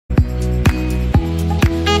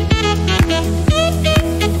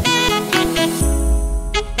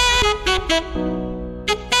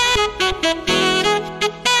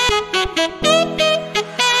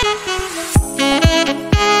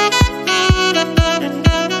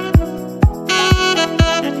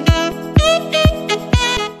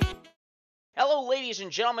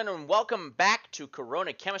gentlemen, and welcome back to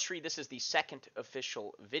Corona Chemistry. This is the second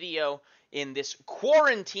official video in this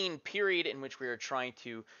quarantine period in which we are trying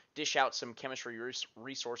to dish out some chemistry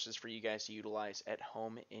resources for you guys to utilize at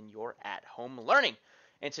home in your at-home learning.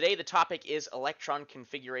 And today the topic is electron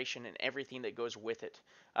configuration and everything that goes with it.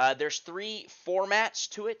 There's three formats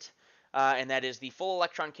to it. And that is the full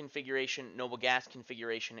electron configuration, noble gas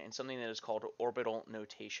configuration, and something that is called orbital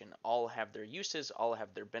notation. All have their uses, all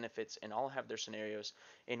have their benefits, and all have their scenarios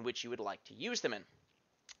in which you would like to use them in.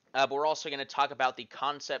 But we're also going to talk about the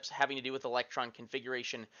concepts having to do with electron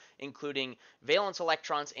configuration, including valence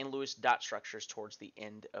electrons and Lewis dot structures towards the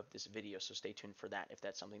end of this video. So stay tuned for that if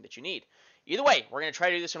that's something that you need. Either way, we're going to try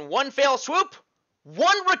to do this in one fell swoop,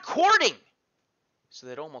 one recording, so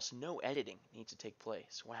that almost no editing needs to take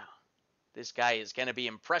place. Wow. This guy is going to be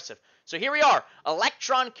impressive. So here we are,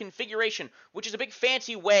 electron configuration, which is a big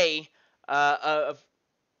fancy way of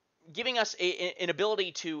giving us an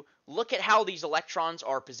ability to look at how these electrons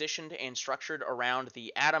are positioned and structured around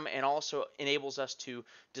the atom, and also enables us to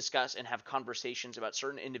discuss and have conversations about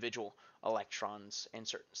certain individual electrons and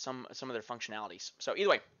some of their functionalities. So either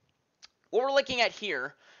way, what we're looking at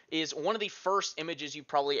here is one of the first images you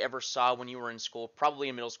probably ever saw when you were in school. Probably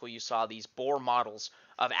in middle school you saw these Bohr models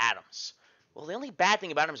of atoms. Well, the only bad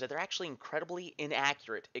thing about them is that they're actually incredibly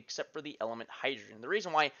inaccurate, except for the element hydrogen. The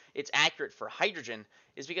reason why it's accurate for hydrogen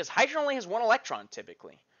is because hydrogen only has one electron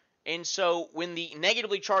typically. And so when the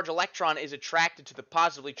negatively charged electron is attracted to the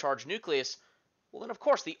positively charged nucleus, well then of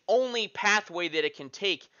course the only pathway that it can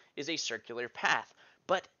take is a circular path.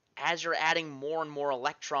 But as you're adding more and more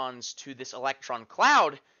electrons to this electron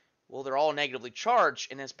cloud, well, they're all negatively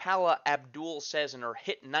charged. And as Paula Abdul says in her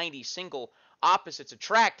hit 90 single, opposites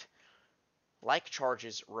attract, like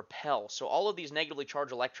charges repel. So all of these negatively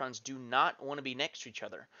charged electrons do not want to be next to each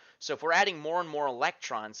other. So if we're adding more and more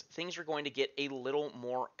electrons, things are going to get a little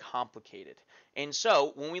more complicated. And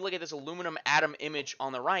so when we look at this aluminum atom image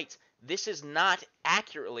on the right, this is not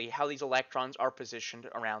accurately how these electrons are positioned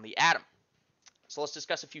around the atom. So let's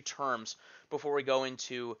discuss a few terms before we go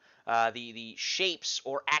into the shapes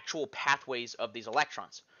or actual pathways of these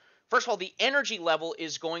electrons. First of all, the energy level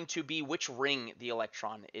is going to be which ring the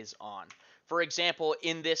electron is on. For example,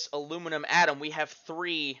 in this aluminum atom, we have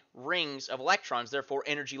 3 rings of electrons, therefore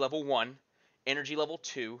energy level 1, energy level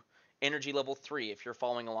 2, energy level 3, if you're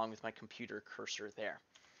following along with my computer cursor there.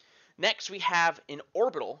 Next, we have an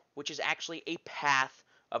orbital, which is actually a path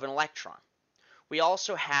of an electron. We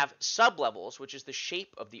also have sublevels, which is the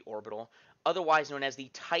shape of the orbital, otherwise known as the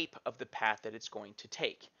type of the path that it's going to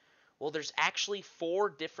take. Well, there's actually 4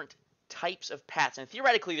 different types of paths, and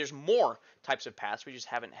theoretically there's more types of paths. We just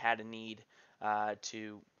haven't had a need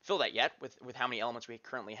to fill that yet with how many elements we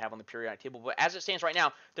currently have on the periodic table. But as it stands right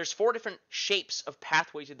now, there's 4 different shapes of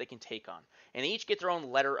pathways that they can take on, and they each get their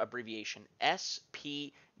own letter abbreviation: S,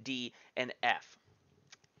 P, D, and F.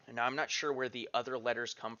 And now I'm not sure where the other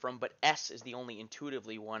letters come from, but S is the only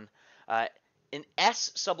intuitively one. An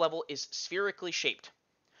S sublevel is spherically shaped.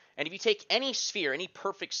 And if you take any sphere, any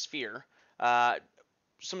perfect sphere,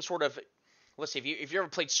 some sort of, let's see, if you ever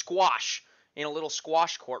played squash in a little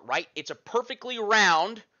squash court, right? It's a perfectly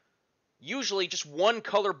round, usually just one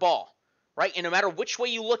color ball, right? And no matter which way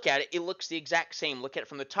you look at it, it looks the exact same. Look at it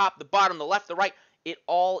from the top, the bottom, the left, the right. It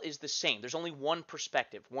all is the same. There's only one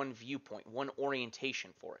perspective, one viewpoint, one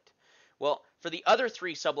orientation for it. Well, for the other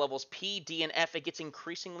 3 sublevels, P, D, and F, it gets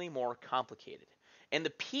increasingly more complicated. And the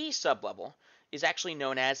P sublevel is actually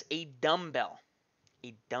known as a dumbbell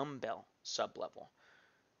sublevel.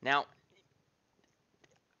 Now,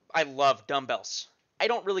 I love dumbbells. I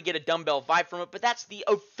don't really get a dumbbell vibe from it, but that's the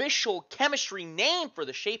official chemistry name for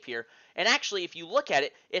the shape here. And actually, if you look at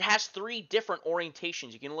it, it has 3 different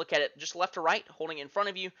orientations. You can look at it just left to right, holding it in front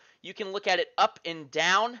of you. You can look at it up and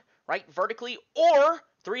down, right, vertically, or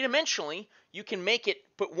 3-dimensionally. You can make it,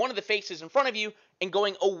 put one of the faces in front of you and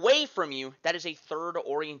going away from you. That is a 3rd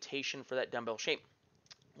orientation for that dumbbell shape.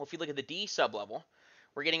 Well, if you look at the D sublevel,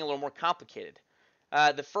 we're getting a little more complicated.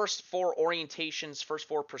 The first 4 orientations, first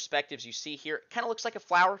 4 perspectives you see here, kind of looks like a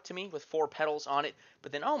flower to me with 4 petals on it.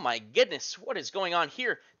 But then, oh my goodness, what is going on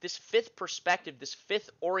here? This 5th perspective, this 5th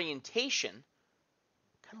orientation,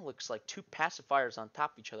 kind of looks like 2 pacifiers on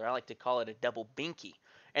top of each other. I like to call it a double binky.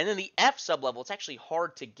 And then the F sublevel, it's actually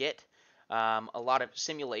hard to get a lot of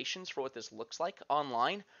simulations for what this looks like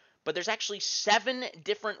online. But there's actually 7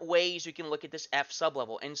 different ways you can look at this F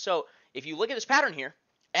sublevel. And so if you look at this pattern here,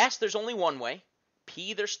 S, there's only 1 way.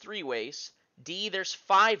 P, there's 3 ways. D, there's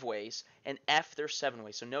 5 ways. And F, there's 7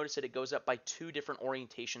 ways. So notice that it goes up by 2 different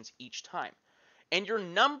orientations each time. And your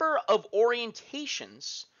number of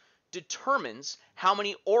orientations determines how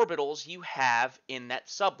many orbitals you have in that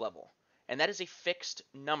sublevel. And that is a fixed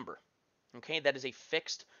number. Okay, that is a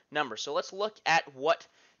fixed number. So let's look at what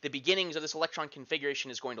the beginnings of this electron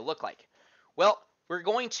configuration is going to look like. Well, we're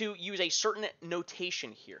going to use a certain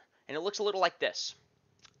notation here. And it looks a little like this.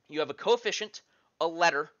 You have a coefficient, a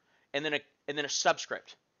letter, and then a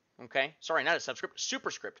subscript. Okay, sorry, not a subscript,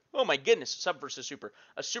 superscript. Oh my goodness, sub versus super,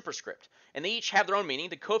 a superscript. And they each have their own meaning.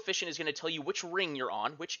 The coefficient is going to tell you which ring you're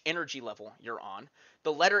on, which energy level you're on.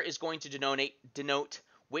 The letter is going to denote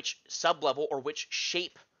which sublevel or which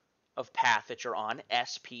shape of path that you're on,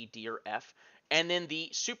 S, P, D, or F. And then the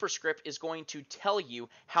superscript is going to tell you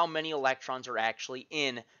how many electrons are actually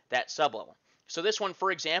in that sublevel. So this one,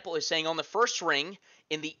 for example, is saying on the first ring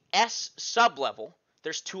in the S sublevel,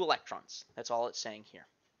 there's 2 electrons. That's all it's saying here.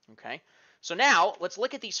 Okay, so now let's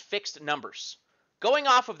look at these fixed numbers. Going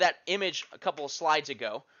off of that image a couple of slides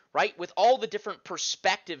ago, right, with all the different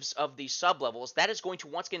perspectives of these sublevels, that is going to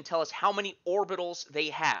once again tell us how many orbitals they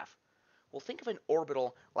have. Well, think of an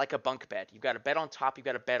orbital like a bunk bed. You've got a bed on top, you've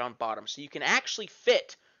got a bed on bottom. So you can actually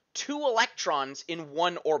fit 2 electrons in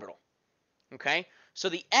one orbital. Okay, so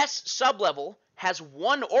the S sublevel has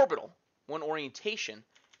 1 orbital, 1 orientation,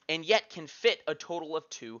 and yet can fit a total of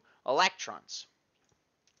 2 electrons.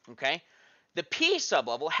 Okay, the P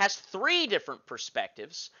sublevel has 3 different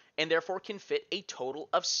perspectives and therefore can fit a total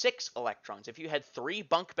of 6 electrons. If you had 3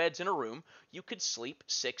 bunk beds in a room, you could sleep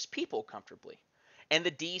 6 people comfortably. And the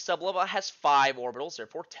D sublevel has 5 orbitals,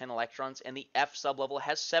 therefore 10 electrons, and the F sublevel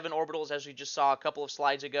has 7 orbitals, as we just saw a couple of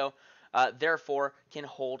slides ago, therefore can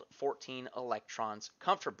hold 14 electrons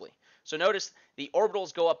comfortably. So notice the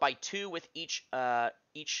orbitals go up by 2 with each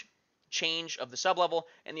change of the sublevel,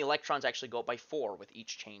 and the electrons actually go up by 4 with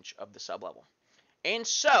each change of the sublevel. And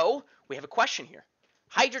so we have a question here.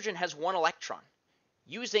 Hydrogen has 1 electron.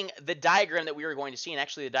 Using the diagram that we are going to see, and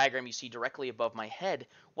actually the diagram you see directly above my head,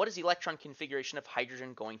 what is the electron configuration of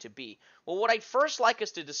hydrogen going to be? Well, what I'd first like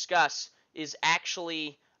us to discuss is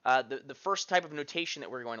actually the first type of notation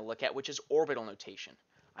that we're going to look at, which is orbital notation.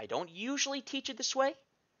 I don't usually teach it this way,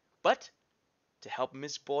 but to help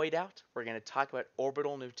Ms. Boyd out, we're going to talk about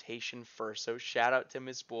orbital notation first. So shout out to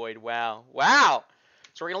Ms. Boyd. Wow. Wow.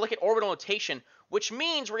 So we're going to look at orbital notation, which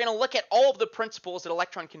means we're going to look at all of the principles that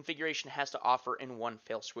electron configuration has to offer in one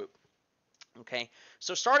fell swoop. Okay.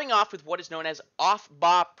 So starting off with what is known as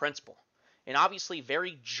Aufbau Principle. An obviously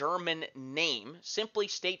very German name simply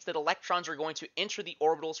states that electrons are going to enter the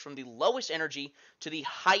orbitals from the lowest energy to the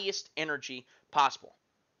highest energy possible.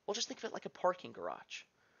 Well, just think of it like a parking garage,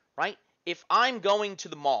 right? If I'm going to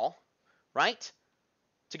the mall, right,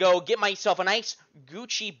 to go get myself a nice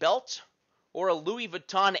Gucci belt or a Louis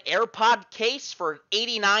Vuitton AirPod case for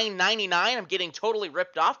 $89.99, I'm getting totally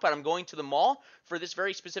ripped off, but I'm going to the mall for this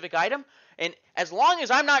very specific item. And as long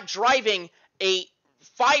as I'm not driving a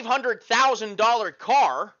 $500,000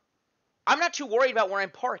 car, I'm not too worried about where I'm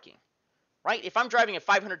parking, right? If I'm driving a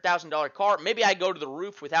 $500,000 car, maybe I go to the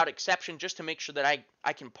roof without exception just to make sure that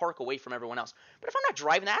I can park away from everyone else. But if I'm not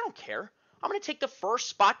driving that, I don't care. I'm going to take the first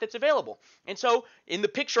spot that's available. And so in the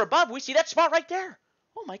picture above, we see that spot right there.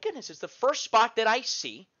 Oh my goodness, it's the first spot that I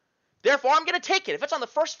see. Therefore, I'm going to take it. If it's on the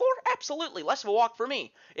first floor, absolutely, less of a walk for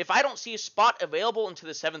me. If I don't see a spot available into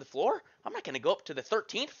the 7th floor, I'm not going to go up to the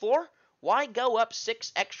 13th floor. Why go up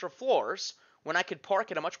 6 extra floors when I could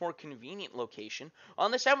park at a much more convenient location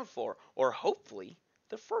on the 7th floor, or hopefully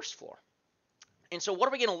the 1st floor? And so what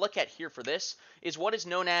are we going to look at here for this is what is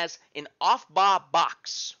known as an Aufbau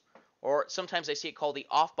box, or sometimes I see it called the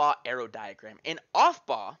Aufbau arrow diagram. An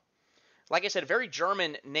Aufbau, like I said, a very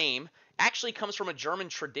German name, actually comes from a German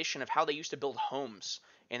tradition of how they used to build homes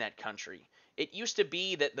in that country. It used to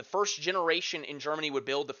be that the first generation in Germany would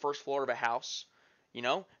build the first floor of a house, you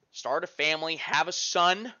know, start a family, have a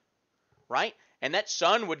son, right? And that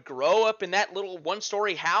son would grow up in that little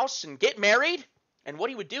 1-story house and get married. And what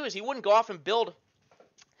he would do is he wouldn't go off and build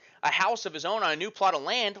a house of his own on a new plot of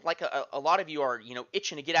land like a lot of you are, you know,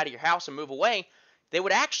 itching to get out of your house and move away. They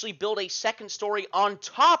would actually build a 2nd story on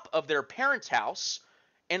top of their parents' house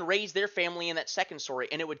and raise their family in that 2nd story,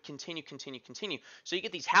 and it would continue. So you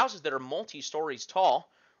get these houses that are multi-stories tall,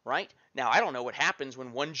 right? Now, I don't know what happens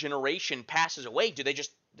when one generation passes away.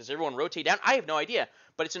 Does everyone rotate down? I have no idea,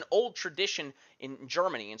 but it's an old tradition in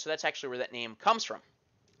Germany, and so that's actually where that name comes from.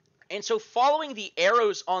 And so following the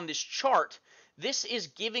arrows on this chart, this is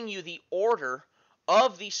giving you the order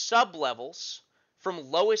of the sublevels from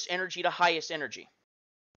lowest energy to highest energy.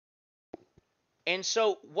 And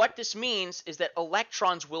so what this means is that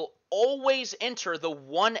electrons will always enter the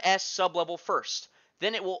 1s sublevel first.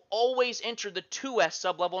 Then it will always enter the 2s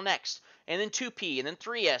sublevel next, and then 2p, and then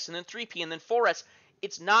 3s, and then 3p, and then 4s.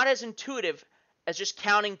 it's not as intuitive as just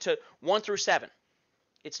counting to 1 through 7.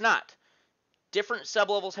 It's not. Different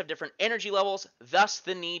sublevels have different energy levels, thus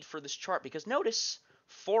the need for this chart. Because notice,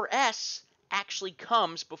 4s actually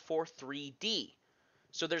comes before 3d.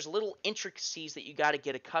 So there's little intricacies that you got to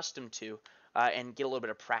get accustomed to and get a little bit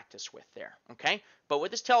of practice with there, okay? But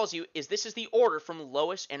what this tells you is this is the order from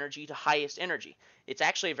lowest energy to highest energy. It's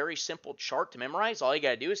actually a very simple chart to memorize. All you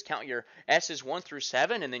got to do is count your S's 1 through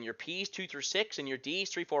 7, and then your P's 2 through 6, and your D's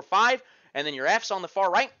 3, 4, 5, and then your F's on the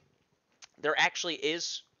far right. There actually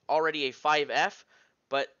is already a 5F,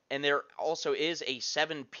 and there also is a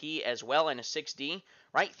 7P as well and a 6D,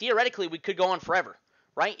 right? Theoretically, we could go on forever,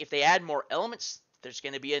 right? If they add more elements, there's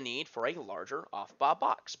going to be a need for a larger Aufbau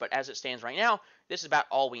box. But as it stands right now, this is about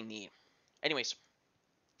all we need. Anyways,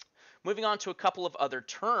 moving on to a couple of other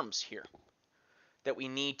terms here that we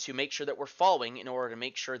need to make sure that we're following in order to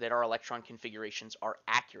make sure that our electron configurations are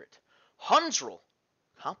accurate. Hund's rule,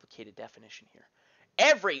 complicated definition here.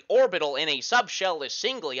 Every orbital in a subshell is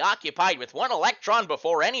singly occupied with one electron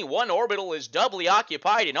before any one orbital is doubly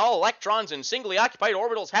occupied, and all electrons in singly occupied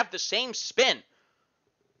orbitals have the same spin.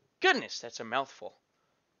 Goodness, that's a mouthful.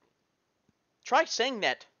 Try saying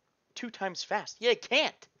that 2 times fast. Yeah, you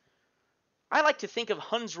can't. I like to think of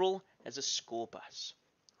Hund's rule as a school bus,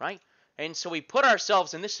 right? And so we put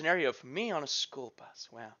ourselves in this scenario of me on a school bus.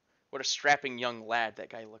 Wow, what a strapping young lad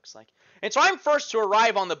that guy looks like. And so I'm first to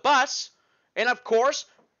arrive on the bus, and of course,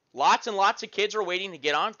 lots and lots of kids are waiting to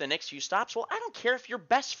get on to the next few stops. Well, I don't care if you're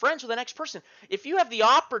best friends with the next person. If you have the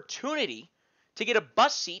opportunity to get a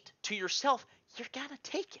bus seat to yourself, you're gonna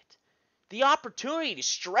take it. The opportunity to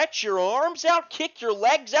stretch your arms out, kick your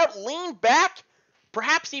legs out, lean back,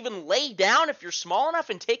 perhaps even lay down if you're small enough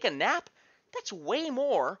and take a nap, that's way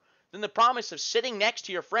more than the promise of sitting next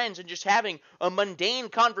to your friends and just having a mundane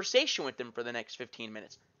conversation with them for the next 15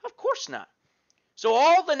 minutes. Of course not. So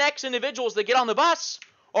all the next individuals that get on the bus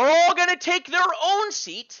are all going to take their own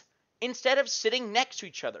seat instead of sitting next to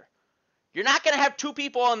each other. You're not going to have 2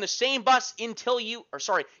 people on the same bus you're not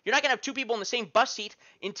going to have 2 people in the same bus seat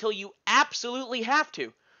until you absolutely have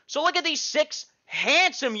to. So look at these 6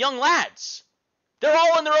 handsome young lads. They're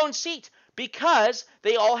all in their own seat because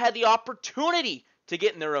they all had the opportunity to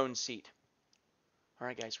get in their own seat. All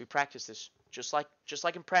right, guys, we practice this just like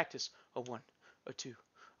in practice. A 1, a 2,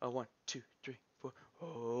 a 1, 2, 3, 4.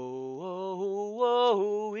 Oh, oh,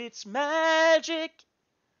 oh, it's magic.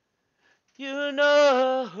 You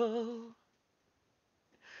know.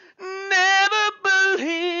 Never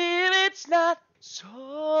believe it's not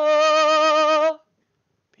so.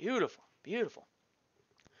 Beautiful, beautiful.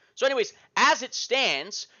 So anyways, as it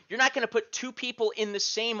stands, you're not going to put 2 people in the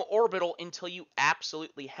same orbital until you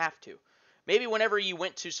absolutely have to. Maybe whenever you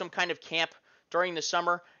went to some kind of camp during the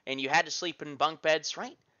summer and you had to sleep in bunk beds,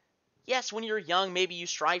 right? Yes, when you're young, maybe you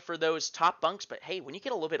strive for those top bunks, but hey, when you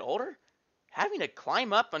get a little bit older, having to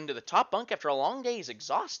climb up under the top bunk after a long day is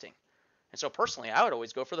exhausting. And so personally, I would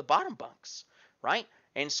always go for the bottom bunks, right?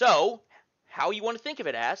 And so how you want to think of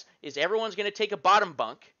it as is everyone's going to take a bottom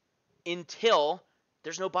bunk until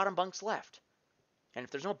there's no bottom bunks left. And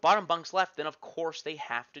if there's no bottom bunks left, then of course they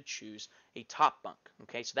have to choose a top bunk.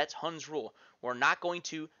 Okay, so that's Hund's rule. We're not going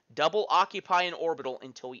to double occupy an orbital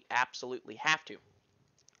until we absolutely have to.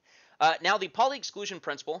 Now, the Pauli exclusion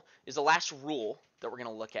principle is the last rule that we're going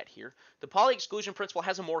to look at here. The Pauli exclusion principle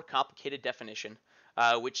has a more complicated definition,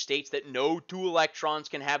 which states that no 2 electrons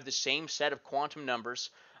can have the same set of quantum numbers,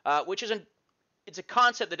 which is it's a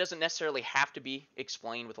concept that doesn't necessarily have to be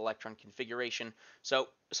explained with electron configuration. So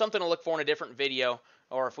something to look for in a different video,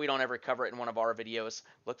 or if we don't ever cover it in one of our videos,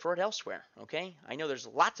 look for it elsewhere, okay? I know there's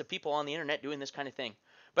lots of people on the internet doing this kind of thing.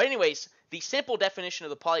 But anyways, the simple definition of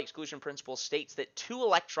the Pauli exclusion principle states that 2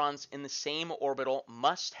 electrons in the same orbital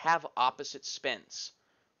must have opposite spins,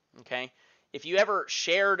 okay? If you ever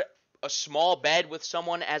shared a small bed with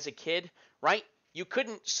someone as a kid, right, you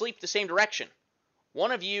couldn't sleep the same direction.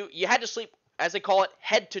 One of you had to sleep, as they call it,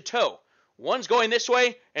 head to toe. One's going this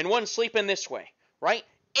way and one's sleeping this way, right?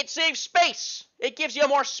 It saves space. It gives you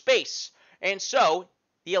more space. And so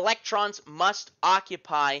the electrons must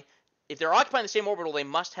occupy, if they're occupying the same orbital, they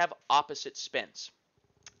must have opposite spins.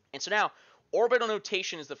 And so now orbital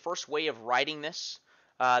notation is the first way of writing this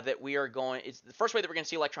it's the first way that we're going to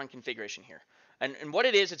see electron configuration here. And what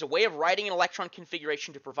it is, it's a way of writing an electron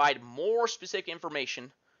configuration to provide more specific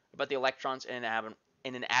information about the electrons in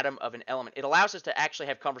an atom of an element. It allows us to actually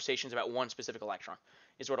have conversations about one specific electron,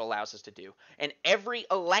 is what it allows us to do. And every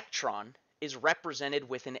electron is represented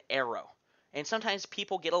with an arrow. And sometimes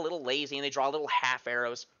people get a little lazy and they draw little half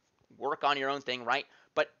arrows. Work on your own thing, right?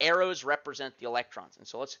 But arrows represent the electrons. And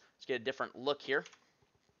so let's get a different look here.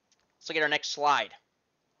 Let's look at our next slide.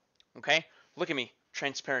 Okay? Look at me,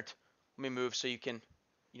 transparent. Let me move so you can,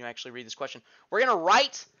 actually read this question. We're going to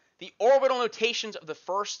write the orbital notations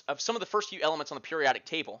of some of the first few elements on the periodic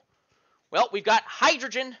table. Well, we've got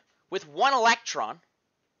hydrogen with 1 electron.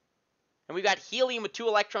 And we've got helium with 2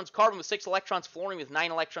 electrons, carbon with 6 electrons, fluorine with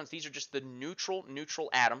 9 electrons. These are just the neutral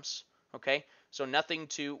atoms, okay? So nothing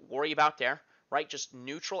to worry about there, right? Just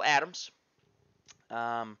neutral atoms.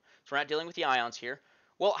 So we're not dealing with the ions here.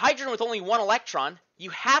 Well, hydrogen with only 1 electron,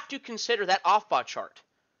 you have to consider that Aufbau chart.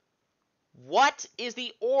 What is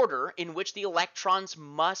the order in which the electrons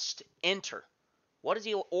must enter? What is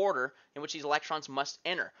the order in which these electrons must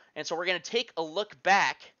enter? And so we're going to take a look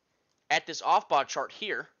back at this Aufbau chart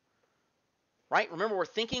here. Right? Remember, we're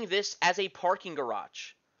thinking this as a parking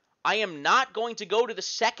garage. I am not going to go to the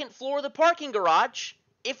second floor of the parking garage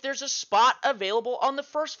if there's a spot available on the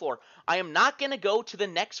first floor. I am not going to go to the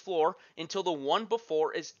next floor until the one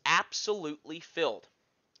before is absolutely filled.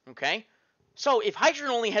 Okay? So if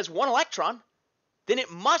hydrogen only has 1 electron, then it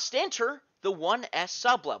must enter the 1s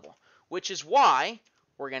sublevel, which is why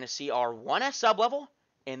we're going to see our 1s sublevel,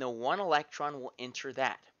 and the 1 electron will enter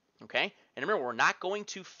that. Okay? And remember, we're not going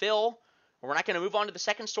to fill... We're not going to move on to the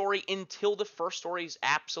second story until the first story is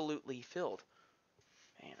absolutely filled.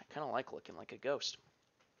 Man, I kind of like looking like a ghost.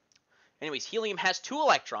 Anyways, helium has 2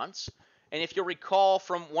 electrons. And if you'll recall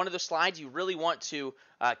from one of the slides, you really want to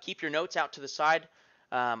keep your notes out to the side.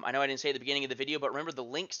 I know I didn't say at the beginning of the video, but remember the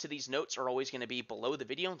links to these notes are always going to be below the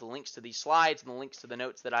video. The links to these slides and the links to the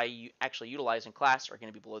notes that I actually utilize in class are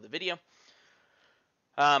going to be below the video.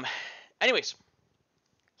 Anyways,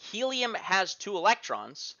 helium has 2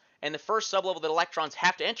 electrons. And the first sublevel that electrons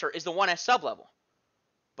have to enter is the 1s sublevel.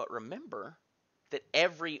 But remember that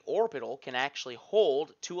every orbital can actually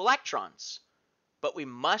hold 2 electrons. But we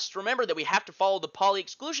must remember that we have to follow the Pauli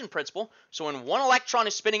exclusion principle. So when one electron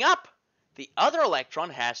is spinning up, the other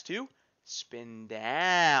electron has to spin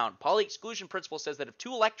down. Pauli exclusion principle says that if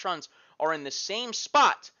 2 electrons are in the same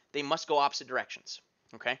spot, they must go opposite directions.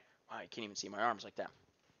 Okay? Wow, I can't even see my arms like that.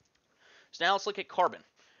 So now let's look at carbon.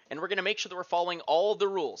 And we're going to make sure that we're following all of the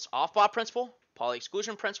rules. Aufbau principle, Pauli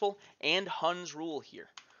exclusion principle, and Hund's rule here.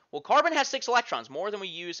 Well, carbon has 6 electrons, more than we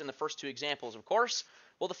used in the first 2 examples, of course.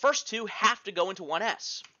 Well, the first 2 have to go into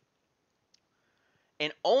 1s.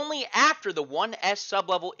 And only after the 1s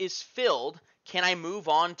sublevel is filled can I move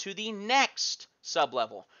on to the next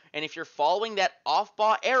sublevel. And if you're following that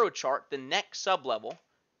Aufbau arrow chart, the next sublevel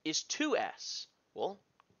is 2s. Well,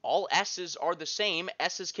 all s's are the same.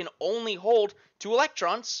 S's can only hold 2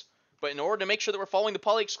 electrons. But in order to make sure that we're following the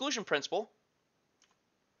Pauli exclusion principle,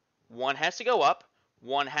 1 has to go up,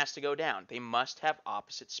 1 has to go down. They must have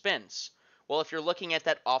opposite spins. Well, if you're looking at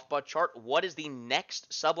that Aufbau chart, what is the next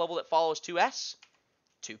sublevel that follows 2s?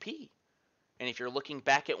 2p. And if you're looking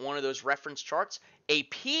back at one of those reference charts, a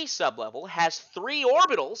p sublevel has 3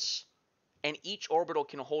 orbitals, and each orbital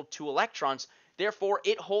can hold 2 electrons. Therefore,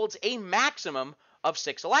 it holds a maximum of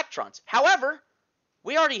 6 electrons. However,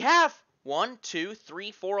 we already have 1, 2,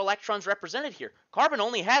 3, 4 electrons represented here. Carbon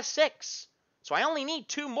only has 6. So I only need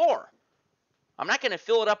 2 more. I'm not going to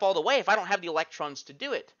fill it up all the way if I don't have the electrons to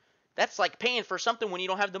do it. That's like paying for something when you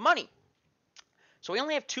don't have the money. So we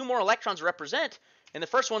only have 2 more electrons to represent, and the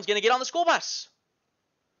first one's going to get on the school bus.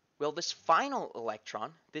 Well, this final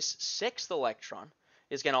electron, this 6th electron,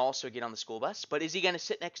 is going to also get on the school bus. But is he going to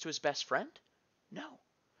sit next to his best friend? No.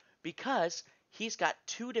 Because he's got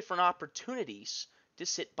 2 different opportunities to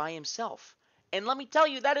sit by himself. And let me tell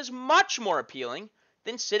you, that is much more appealing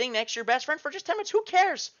than sitting next to your best friend for just 10 minutes. Who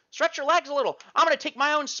cares? Stretch your legs a little. I'm going to take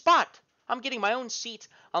my own spot. I'm getting my own seat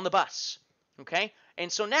on the bus. Okay?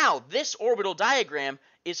 And so now this orbital diagram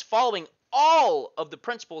is following all of the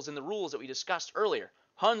principles and the rules that we discussed earlier.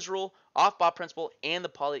 Hund's rule, Aufbau principle, and the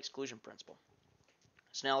Pauli exclusion principle.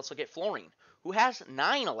 So now let's look at fluorine, who has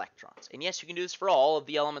 9 electrons. And yes, you can do this for all of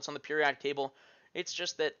the elements on the periodic table. It's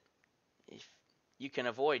just that if you can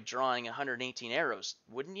avoid drawing 118 arrows,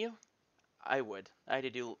 wouldn't you? I would. I had to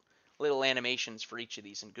do little animations for each of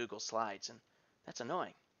these in Google Slides, and that's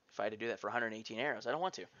annoying if I had to do that for 118 arrows. I don't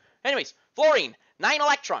want to. Anyways, fluorine, 9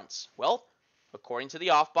 electrons. Well, according to the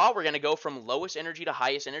Aufbau, we're going to go from lowest energy to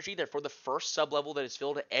highest energy. Therefore, the first sublevel that is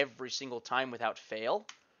filled every single time without fail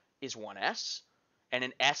is 1s. And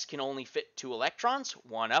an s can only fit 2 electrons,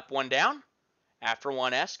 1 up, 1 down. After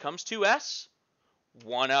 1s comes 2s.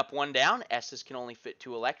 1 up, 1 down. S's can only fit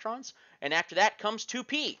 2 electrons. And after that comes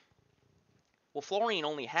 2p. Well, fluorine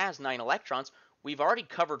only has 9 electrons. We've already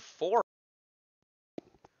covered 4.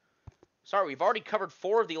 We've already covered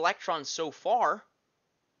 4 of the electrons so far.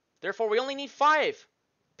 Therefore, we only need 5.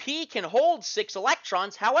 P can hold 6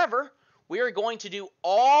 electrons. However, we are going to do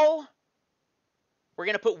all we're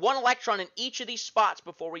going to put one electron in each of these spots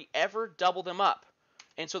before we ever double them up.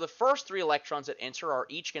 And so the first 3 electrons that enter are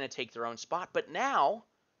each going to take their own spot. But now,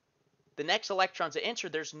 the next electrons that enter,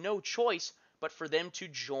 there's no choice but for them to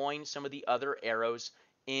join some of the other arrows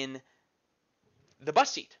in the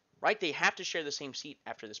bus seat, right? They have to share the same seat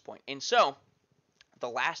after this point. And so the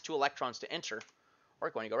last 2 electrons to enter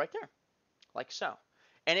are going to go right there, like so.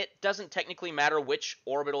 And it doesn't technically matter which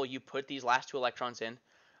orbital you put these last 2 electrons in.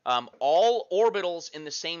 All orbitals in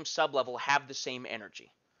the same sublevel have the same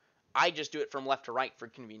energy. I just do it from left to right for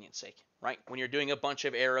convenience sake, right? When you're doing a bunch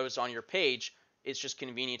of arrows on your page, it's just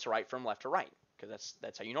convenient to write from left to right, because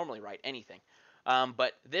that's how you normally write anything.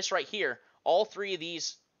 But this right here, all 3 of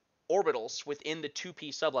these orbitals within the 2p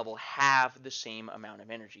sublevel have the same amount of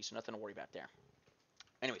energy, so nothing to worry about there.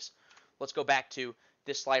 Anyways, let's go back to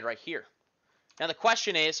this slide right here. Now the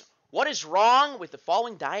question is, what is wrong with the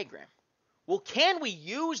following diagram? Well, can we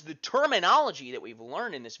use the terminology that we've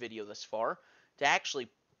learned in this video thus far to actually,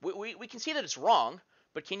 we can see that it's wrong,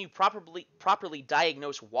 but can you properly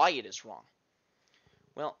diagnose why it is wrong?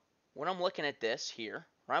 Well, when I'm looking at this here,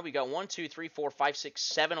 right, we got 1, 2, 3, 4, 5, 6,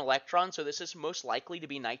 7 electrons, so this is most likely to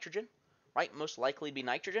be nitrogen, right? Most likely to be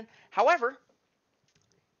nitrogen. However,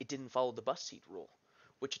 it didn't follow the bus seat rule,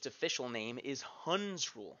 which its official name is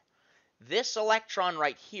Hund's rule. This electron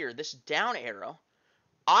right here, this down arrow,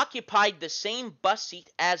 occupied the same bus seat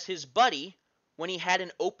as his buddy when he had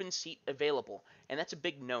an open seat available, and that's a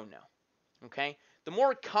big no-no, okay? The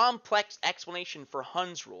more complex explanation for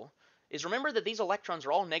Hund's rule is, remember that these electrons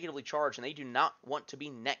are all negatively charged and they do not want to be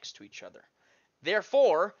next to each other.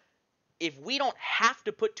 Therefore, if we don't have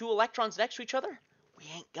to put 2 electrons next to each other, we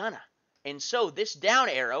ain't gonna. And so this down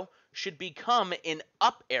arrow should become an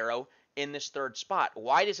up arrow in this 3rd spot.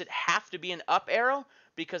 Why does it have to be an up arrow?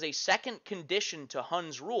 Because a second condition to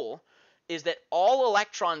Hund's rule is that all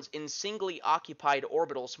electrons in singly occupied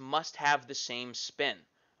orbitals must have the same spin.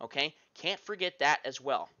 Okay? Can't forget that as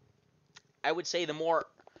well. I would say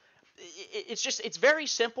it's very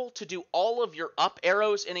simple to do all of your up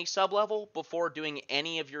arrows in a sublevel before doing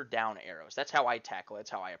any of your down arrows. That's how I tackle it. That's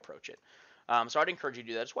how I approach it. So I'd encourage you to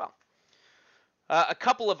do that as well. A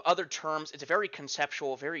couple of other terms. It's a very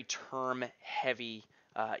conceptual, very term-heavy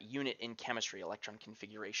unit in chemistry. Electron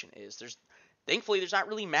configuration is. Thankfully, there's not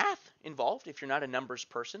really math involved. If you're not a numbers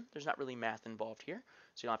person, there's not really math involved here,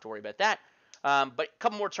 so you don't have to worry about that. But a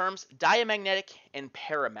couple more terms: diamagnetic and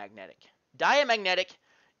paramagnetic. Diamagnetic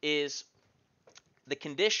is the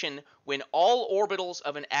condition when all orbitals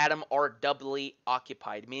of an atom are doubly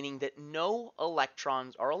occupied, meaning that no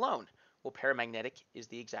electrons are alone. Well, paramagnetic is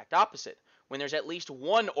the exact opposite, when there's at least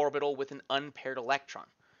one orbital with an unpaired electron.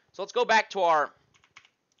 So let's go back to our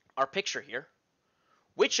picture here.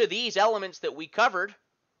 Which of these elements that we covered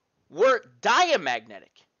were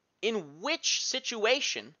diamagnetic? In which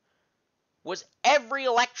situation was every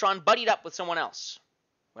electron buddied up with someone else?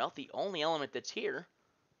 Well, the only element that's here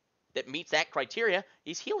that meets that criteria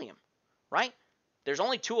is helium, right? There's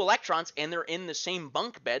only 2 electrons and they're in the same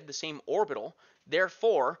bunk bed, the same orbital.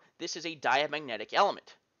 Therefore, this is a diamagnetic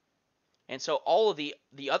element. And so all of the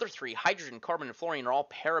other 3, hydrogen, carbon, and fluorine, are all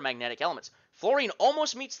paramagnetic elements. Fluorine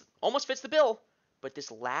almost fits the bill, but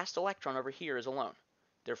this last electron over here is alone.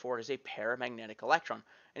 Therefore, it is a paramagnetic electron.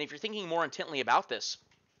 And if you're thinking more intently about this,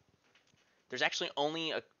 there's actually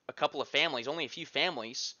only a couple of families, only a few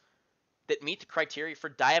families that meet the criteria for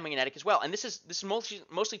diamagnetic as well. And this is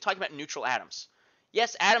mostly talking about neutral atoms.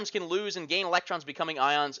 Yes, atoms can lose and gain electrons becoming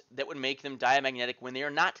ions that would make them diamagnetic when they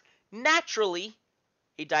are not naturally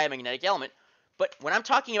a diamagnetic element. But when I'm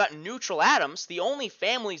talking about neutral atoms, the only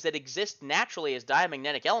families that exist naturally as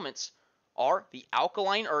diamagnetic elements are the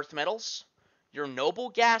alkaline earth metals, your noble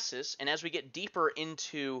gases, and as we get deeper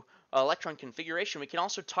into electron configuration, we can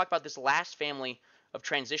also talk about this last family of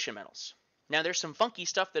transition metals. Now, there's some funky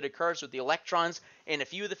stuff that occurs with the electrons in a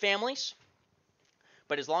few of the families,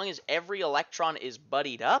 but as long as every electron is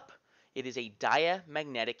buddied up, it is a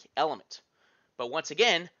diamagnetic element. But once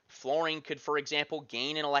again, fluorine could, for example,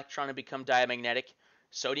 gain an electron and become diamagnetic.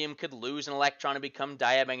 Sodium could lose an electron and become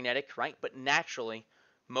diamagnetic, right? But naturally,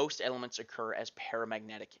 most elements occur as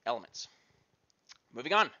paramagnetic elements.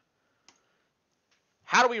 Moving on.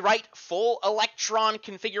 How do we write full electron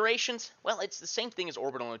configurations? Well, it's the same thing as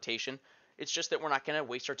orbital notation. It's just that we're not going to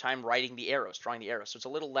waste our time writing the arrows, drawing the arrows. So it's a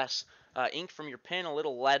little less ink from your pen, a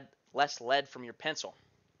little less lead from your pencil.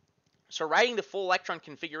 So writing the full electron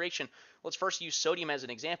configuration, let's first use sodium as an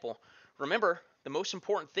example. Remember, the most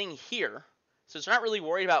important thing here, so it's not really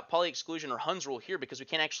worried about Pauli exclusion or Hund's rule here because we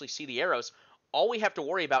can't actually see the arrows. All we have to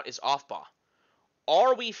worry about is Aufbau.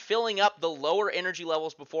 are we filling up the lower energy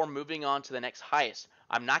levels before moving on to the next highest?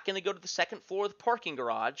 I'm not going to go to the second floor of the parking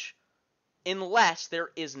garage unless there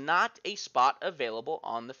is not a spot available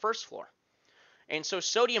on the first floor. And so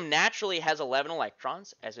sodium naturally has 11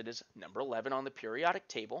 electrons, as it is number 11 on the periodic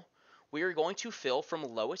table. We are going to fill from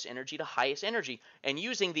lowest energy to highest energy. And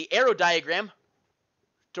using the arrow diagram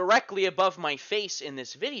directly above my face in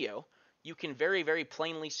this video, you can very, very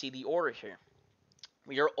plainly see the order here.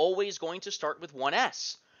 We are always going to start with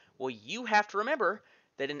 1s. Well, you have to remember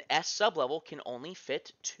that an s sublevel can only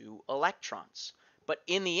fit 2 electrons. But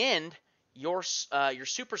in the end, your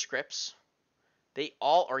superscripts, they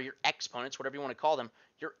all, or your exponents, whatever you want to call them,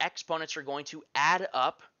 your exponents are going to add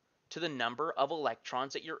up to the number of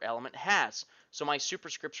electrons that your element has. So my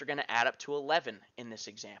superscripts are going to add up to 11 in this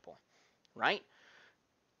example, right?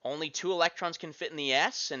 Only 2 electrons can fit in the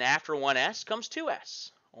s, and after 1s comes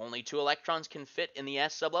 2s. Only 2 electrons can fit in the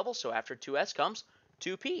s sublevel, so after 2s comes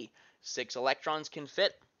 2p. 6 electrons can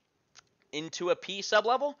fit into a p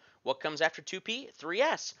sublevel. What comes after 2p?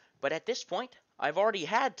 3s. But at this point, I've already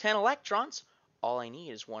had 10 electrons. All I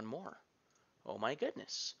need is 1 more. Oh my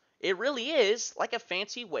goodness. It really is like a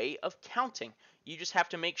fancy way of counting. You just have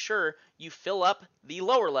to make sure you fill up the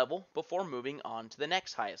lower level before moving on to the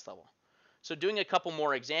next highest level. So doing a couple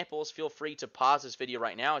more examples, feel free to pause this video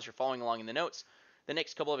right now as you're following along in the notes. The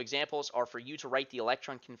next couple of examples are for you to write the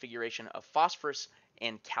electron configuration of phosphorus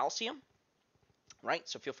and calcium. Right?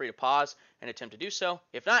 So feel free to pause and attempt to do so.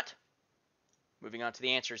 If not, moving on to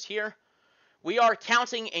the answers here. We are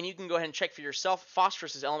counting, and you can go ahead and check for yourself.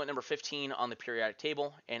 Phosphorus is element number 15 on the periodic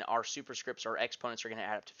table, and our superscripts, our exponents, are going to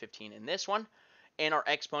add up to 15 in this one. And our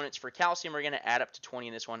exponents for calcium are going to add up to 20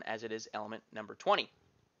 in this one, as it is element number 20.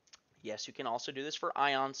 Yes, you can also do this for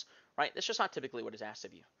ions, right? That's just not typically what is asked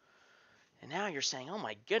of you. And now you're saying, oh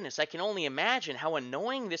my goodness, I can only imagine how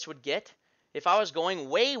annoying this would get if I was going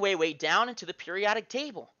way, way, way down into the periodic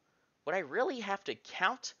table. Would I really have to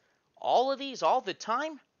count all of these all the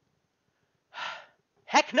time?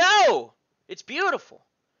 Heck no! It's beautiful.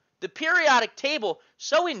 The periodic table,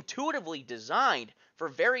 so intuitively designed for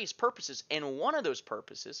various purposes, and one of those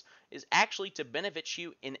purposes is actually to benefit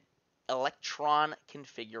you in electron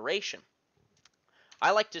configuration.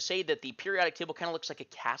 I like to say that the periodic table kind of looks like a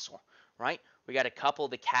castle, right? We got a couple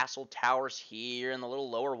of the castle towers here and the little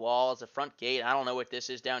lower walls, the front gate. I don't know what this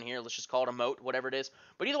is down here. Let's just call it a moat, whatever it is.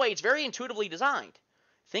 But either way, it's very intuitively designed.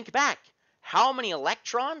 Think back. How many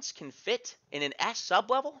electrons can fit in an S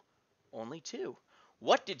sublevel? Only 2.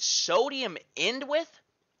 What did sodium end with?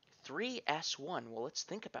 3s1. Well, let's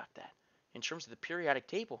think about that in terms of the periodic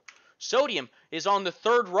table. Sodium is on the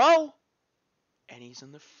 3rd row, and he's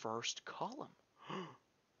in the 1st column.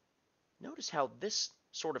 Notice how this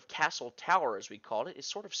sort of castle tower, as we called it, is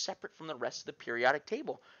sort of separate from the rest of the periodic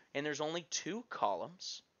table. And there's only 2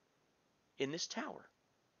 columns in this tower.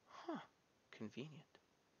 Huh, convenient.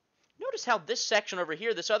 Notice how this section over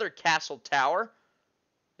here, this other castle tower,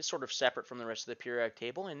 is sort of separate from the rest of the periodic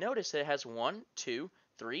table. And notice that it has 1, 2,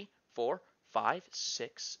 3, 4, 5,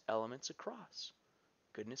 6 elements across.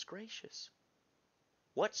 Goodness gracious.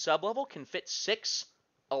 What sublevel can fit 6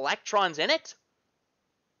 electrons in it?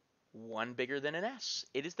 One bigger than an S.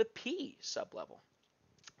 It is the P sublevel.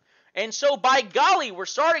 And so, by golly, we're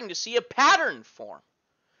starting to see a pattern form.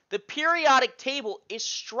 The periodic table is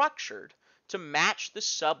structured to match the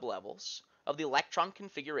sublevels of the electron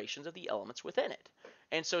configurations of the elements within it.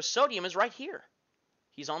 And so sodium is right here.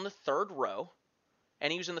 He's on the 3rd row,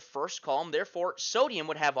 and he was in the 1st column. Therefore, sodium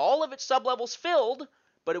would have all of its sublevels filled,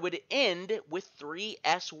 but it would end with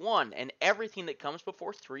 3s1, and everything that comes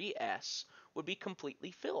before 3s would be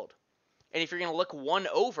completely filled. And if you're going to look 1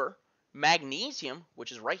 over, magnesium,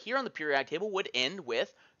 which is right here on the periodic table, would end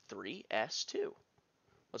with 3s2.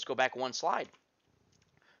 Let's go back 1 slide.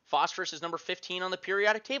 Phosphorus is number 15 on the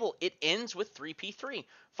periodic table. It ends with 3p3.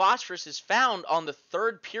 Phosphorus is found on the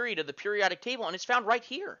 3rd period of the periodic table, and it's found right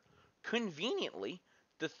here. Conveniently,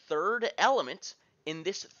 the 3rd element in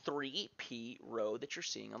this 3p row that you're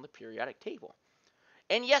seeing on the periodic table.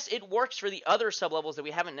 And yes, it works for the other sublevels that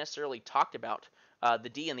we haven't necessarily talked about, the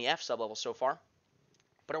D and the F sublevels so far,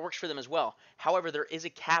 but it works for them as well. However, there is a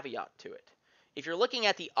caveat to it. If you're looking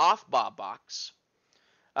at the Aufbau box,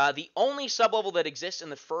 the only sublevel that exists in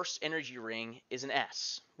the 1st energy ring is an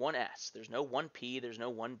S, 1s. There's no 1p, there's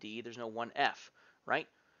no 1d, there's no 1f, right?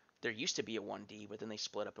 There used to be a 1d, but then they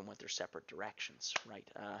split up and went their separate directions, right?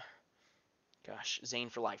 Gosh, Zane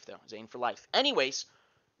for life, though. Zane for life. Anyways,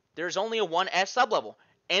 there's only a 1s sublevel.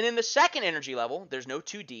 And in the 2nd energy level, there's no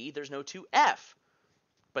 2d, there's no 2f.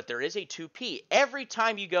 But there is a 2p. Every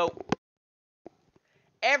time you go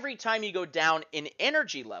down in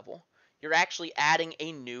energy level, you're actually adding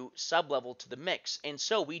a new sublevel to the mix. And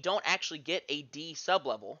so we don't actually get a D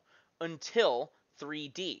sublevel until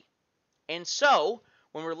 3D. And so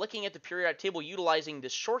when we're looking at the periodic table utilizing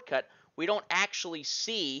this shortcut, we don't actually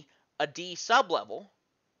see a D sublevel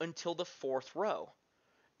until the fourth row.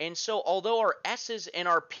 And so although our S's and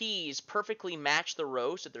our P's perfectly match the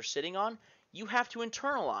rows that they're sitting on, you have to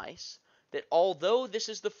internalize that although this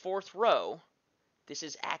is the fourth row, this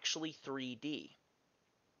is actually 3D.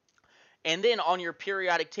 And then on your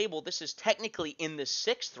periodic table, this is technically in the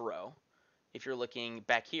sixth row, if you're looking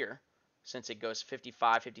back here, since it goes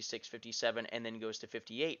 55, 56, 57, and then goes to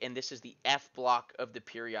 58, and this is the F block of the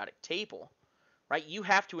periodic table, right? You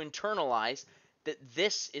have to internalize that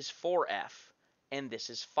this is 4F, and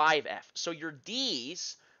this is 5F. So your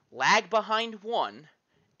D's lag behind 1,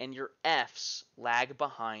 and your F's lag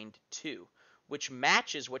behind 2, which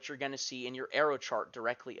matches what you're going to see in your arrow chart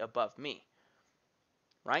directly above me,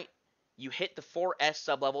 right? You hit the 4S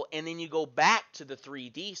sublevel, and then you go back to the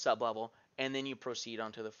 3D sublevel, and then you proceed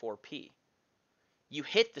on to the 4P. You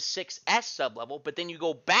hit the 6S sublevel, but then you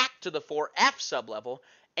go back to the 4F sublevel,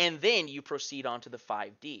 and then you proceed on to the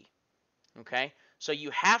 5D. Okay? So you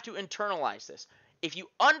have to internalize this. If you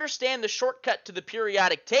understand the shortcut to the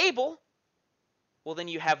periodic table, well, then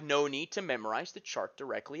you have no need to memorize the chart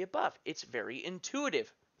directly above. It's very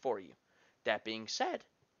intuitive for you. That being said,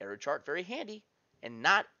 arrow chart very handy, and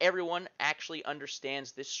not everyone actually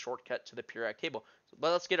understands this shortcut to the periodic table.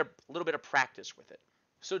 But let's get a little bit of practice with it.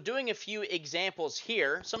 So doing a few examples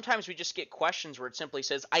here, sometimes we just get questions where it simply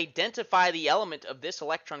says, identify the element of this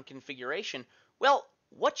electron configuration. Well,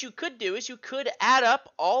 what you could do is you could add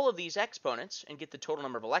up all of these exponents and get the total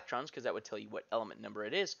number of electrons, because that would tell you what element number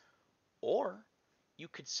it is. Or you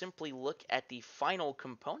could simply look at the final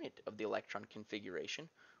component of the electron configuration,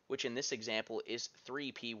 which in this example is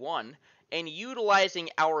 3p1, and utilizing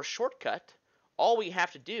our shortcut, all we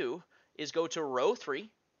have to do is go to row 3,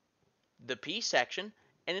 the p section,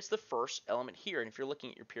 and it's the first element here. And if you're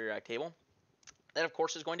looking at your periodic table, that of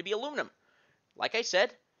course is going to be aluminum. Like I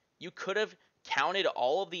said, you could have counted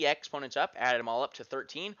all of the exponents up, added them all up to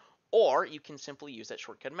 13, or you can simply use that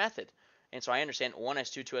shortcut method. And so I understand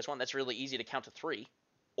 1s2, 2s1, that's really easy to count to 3,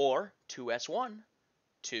 or 2s1,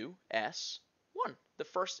 2s1, the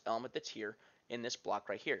first element that's here in this block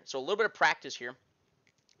right here. So a little bit of practice here,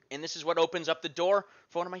 and this is what opens up the door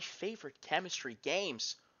for one of my favorite chemistry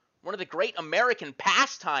games, one of the great American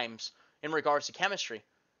pastimes in regards to chemistry.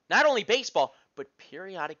 Not only baseball, but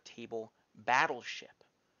periodic table battleship,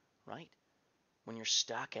 right? When you're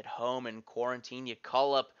stuck at home in quarantine, you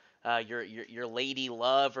call up your lady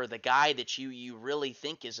love or the guy that you really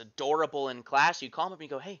think is adorable in class. You call him up and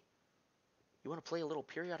you go, hey, you want to play a little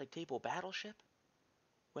periodic table battleship?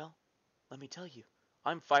 Well, let me tell you,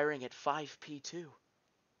 I'm firing at 5p2.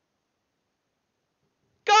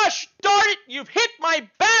 Gosh darn it, you've hit my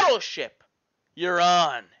battleship! You're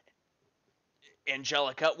on,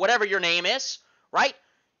 Angelica, whatever your name is, right?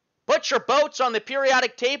 Put your boats on the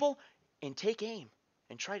periodic table and take aim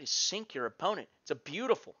and try to sink your opponent. It's a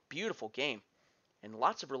beautiful, beautiful game. And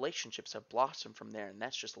lots of relationships have blossomed from there, and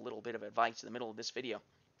that's just a little bit of advice in the middle of this video.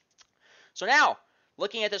 So now,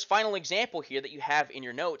 looking at this final example here that you have in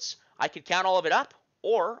your notes, I could count all of it up,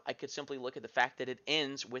 or I could simply look at the fact that it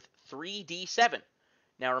ends with 3d7.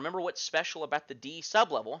 Now remember what's special about the D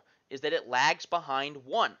sublevel is that it lags behind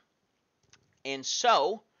 1. And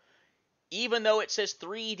so, even though it says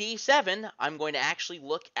 3d7, I'm going to actually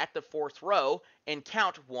look at the fourth row and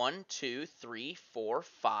count 1, 2, 3, 4,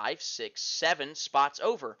 5, 6, 7 spots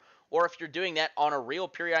over. Or if you're doing that on a real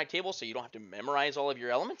periodic table so you don't have to memorize all of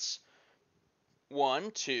your elements,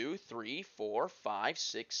 1, 2, 3, 4, 5,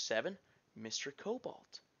 6, 7, Mr.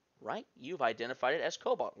 Cobalt, right? You've identified it as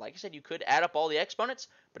cobalt. Like I said, you could add up all the exponents,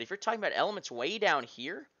 but if you're talking about elements way down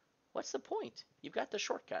here, what's the point? You've got the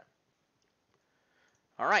shortcut.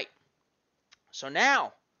 All right. So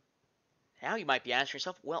now you might be asking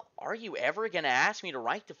yourself, well, are you ever going to ask me to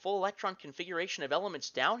write the full electron configuration of elements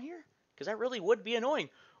down here? Because that really would be annoying.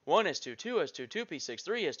 1s2, 2s2, 2p6,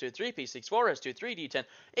 3s2, 3p6, 4s2, 3d10.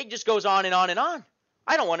 It just goes on and on and on.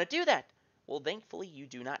 I don't want to do that. Well, thankfully, you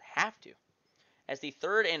do not have to. As the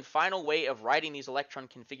third and final way of writing these electron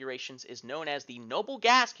configurations is known as the noble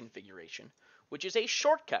gas configuration, which is a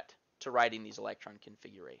shortcut to writing these electron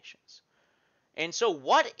configurations. And so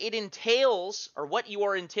what it entails, or what you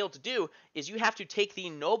are entailed to do, is you have to take the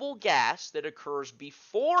noble gas that occurs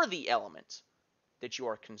before the element that you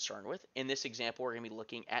are concerned with. In this example, we're going to be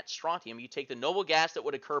looking at strontium. You take the noble gas that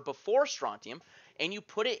would occur before strontium, and you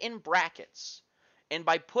put it in brackets. And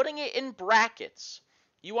by putting it in brackets,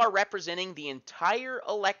 you are representing the entire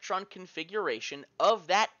electron configuration of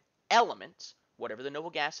that element, whatever the noble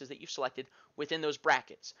gas is that you've selected, within those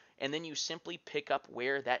brackets. And then you simply pick up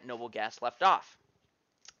where that noble gas left off.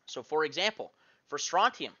 So for example, for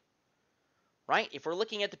strontium, right? If we're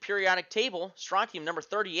looking at the periodic table, strontium number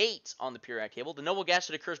 38 on the periodic table, the noble gas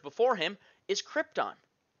that occurs before him is krypton.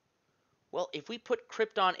 Well, if we put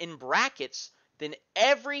krypton in brackets, then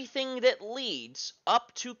everything that leads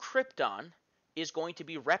up to krypton is going to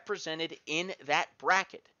be represented in that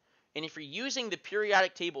bracket. And if you're using the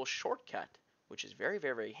periodic table shortcut, which is very,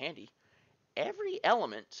 very, very handy, every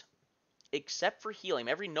element except for helium,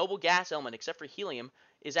 every noble gas element except for helium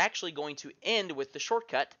is actually going to end with the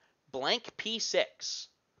shortcut blank P6.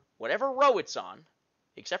 Whatever row it's on,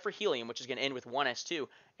 except for helium, which is going to end with 1s2,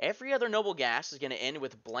 every other noble gas is going to end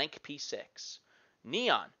with blank P6.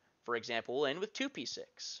 Neon, for example, will end with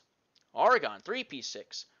 2p6. Argon,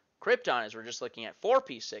 3p6. Krypton, as we're just looking at,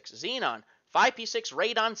 4p6. Xenon, 5p6.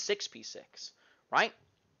 Radon, 6p6. Right?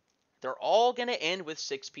 They're all going to end with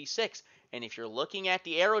 6p6. And if you're looking at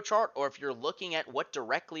the arrow chart, or if you're looking at what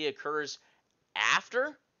directly occurs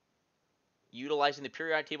after utilizing the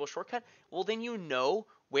periodic table shortcut, well, then you know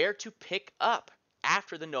where to pick up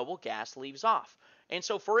after the noble gas leaves off. And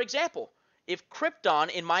so, for example, if krypton,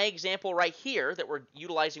 in my example right here that we're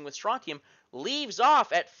utilizing with strontium, leaves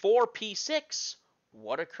off at 4p6,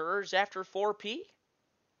 what occurs after 4p?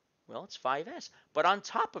 Well, it's 5s. But on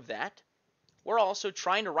top of that, we're also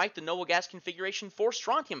trying to write the noble gas configuration for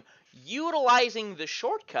strontium. Utilizing the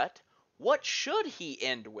shortcut, what should he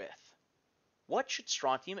end with? What should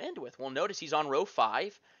strontium end with? Well, notice he's on row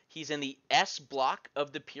 5. He's in the S block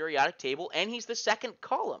of the periodic table, and he's the second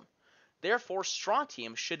column. Therefore,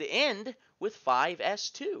 strontium should end with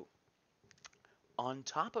 5s2. On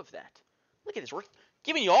top of that, look at this. We're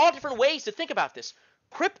giving you all different ways to think about this.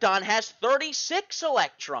 Krypton has 36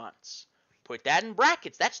 electrons. Put that in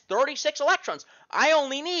brackets. That's 36 electrons. I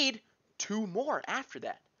only need 2 more after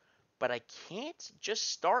that. But I can't just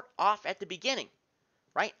start off at the beginning,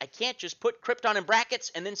 right? I can't just put krypton in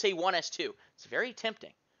brackets and then say 1s2. It's very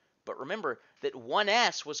tempting. But remember that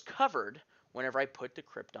 1s was covered whenever I put the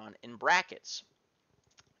krypton in brackets.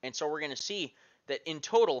 And so we're going to see that in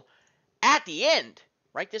total, at the end,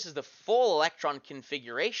 right, this is the full electron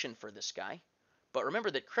configuration for this guy. But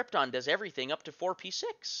remember that krypton does everything up to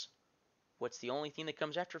 4p6. What's the only thing that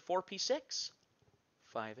comes after 4p6?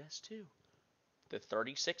 5s2. The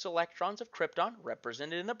 36 electrons of krypton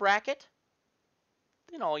represented in the bracket.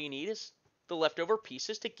 Then all you need is the leftover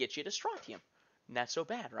pieces to get you to strontium. Not so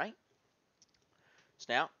bad, right? So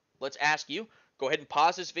now, let's ask you, go ahead and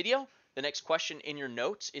pause this video. The next question in your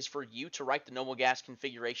notes is for you to write the noble gas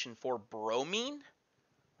configuration for bromine.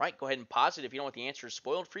 Right? Go ahead and pause it if you don't want the answer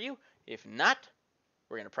spoiled for you. If not,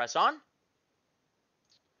 we're going to press on.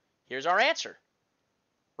 Here's our answer.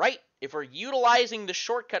 Right? If we're utilizing the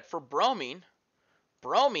shortcut for bromine,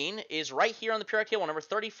 bromine is right here on the periodic table, number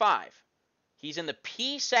 35. He's in the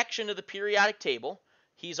P section of the periodic table.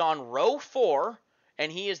 He's on row 4,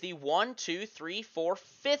 and he is the 1, 2, 3, 4,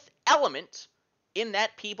 5th element in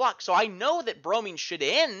that P block. So I know that bromine should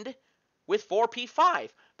end with 4p5.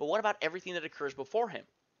 But what about everything that occurs before him?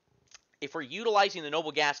 If we're utilizing the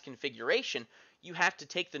noble gas configuration, you have to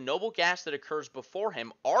take the noble gas that occurs before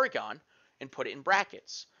him, argon, and put it in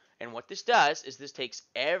brackets. And what this does is this takes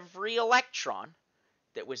every electron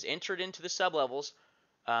that was entered into the sublevels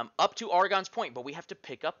up to argon's point, but we have to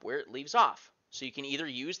pick up where it leaves off. So you can either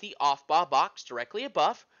use the Aufbau box directly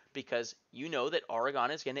above, because you know that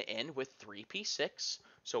argon is going to end with 3p6.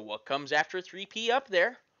 So what comes after 3p up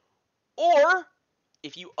there? Or,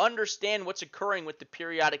 if you understand what's occurring with the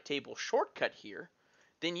periodic table shortcut here,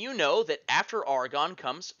 then you know that after argon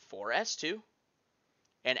comes 4s2,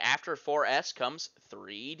 and after 4s comes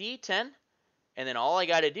 3d10, and then all I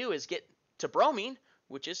got to do is get to bromine,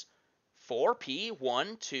 which is 4p,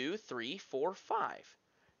 1, 2, 3, 4, 5.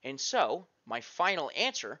 And so, my final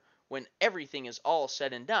answer, when everything is all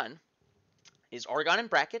said and done, is argon in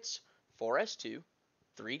brackets, 4s2,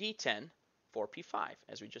 3d10, 4p5,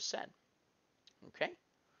 as we just said. Okay?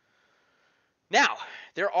 Now,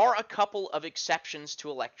 there are a couple of exceptions to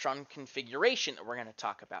electron configuration that we're going to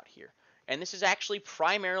talk about here. And this is actually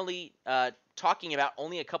primarily talking about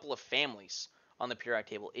only a couple of families on the periodic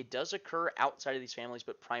table. It does occur outside of these families,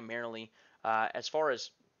 but primarily, as far as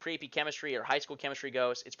pre-AP chemistry or high school chemistry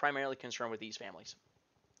goes, it's primarily concerned with these families.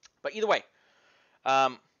 But either way,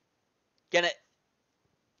 gonna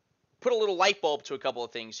put a little light bulb to a couple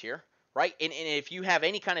of things here, right? And if you have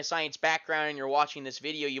any kind of science background and you're watching this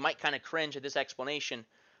video, you might kind of cringe at this explanation.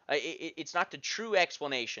 It's not the true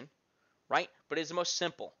explanation, right? But it's the most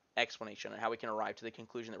simple explanation on how we can arrive to the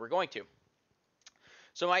conclusion that we're going to.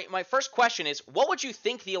 So my first question is, what would you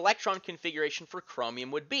think the electron configuration for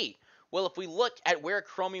chromium would be? Well, if we look at where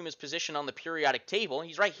chromium is positioned on the periodic table,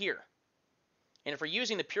 he's right here. And if we're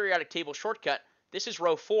using the periodic table shortcut, this is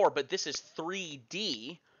row 4, but this is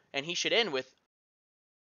 3D, and he should end with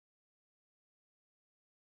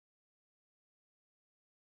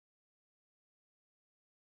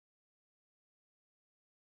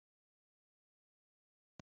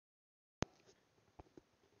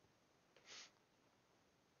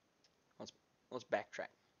let's backtrack.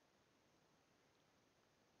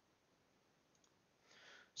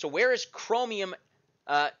 So where is chromium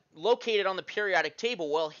located on the periodic table?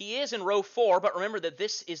 Well, he is in row 4, but remember that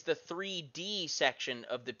this is the 3D section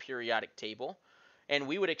of the periodic table, and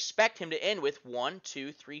we would expect him to end with 1,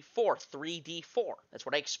 2, 3, 4, 3D4. That's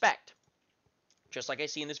what I expect. Just like I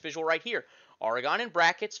see in this visual right here. Argon in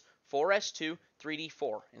brackets, 4s2,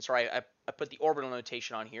 3d4. And sorry, I put the orbital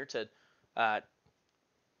notation on here to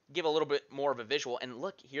give a little bit more of a visual. And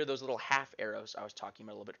look, here are those little half arrows I was talking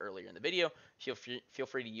about a little bit earlier in the video. Feel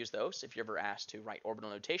free to use those if you're ever asked to write orbital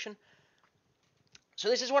notation. So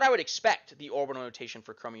this is what I would expect the orbital notation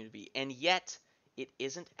for chromium to be. And yet, it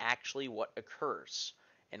isn't actually what occurs.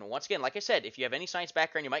 And once again, like I said, if you have any science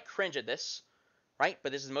background, you might cringe at this, right?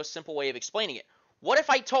 But this is the most simple way of explaining it. What if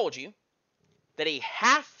I told you that a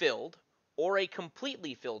half-filled or a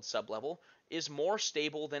completely filled sublevel is more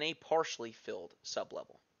stable than a partially filled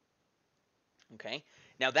sublevel? Okay,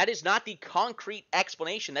 now that is not the concrete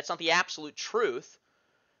explanation. That's not the absolute truth.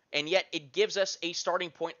 And yet it gives us a starting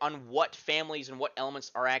point on what families and what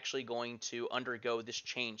elements are actually going to undergo this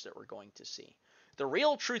change that we're going to see. The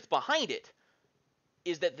real truth behind it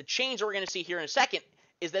is that the change that we're going to see here in a second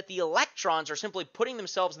is that the electrons are simply putting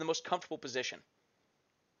themselves in the most comfortable position.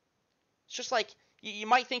 It's just like you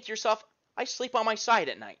might think to yourself, I sleep on my side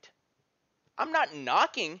at night. I'm not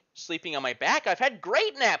knocking sleeping on my back. I've had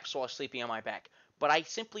great naps while sleeping on my back, but I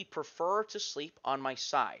simply prefer to sleep on my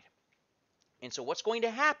side. And so what's going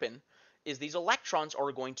to happen is these electrons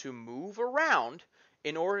are going to move around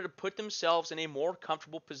in order to put themselves in a more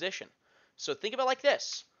comfortable position. So think of it like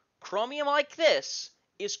this. Chromium like this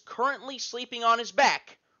is currently sleeping on his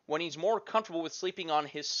back when he's more comfortable with sleeping on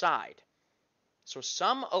his side. So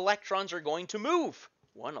some electrons are going to move.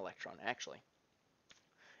 One electron, actually.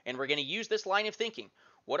 And we're going to use this line of thinking.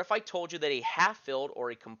 What if I told you that a half-filled or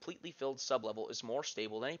a completely filled sublevel is more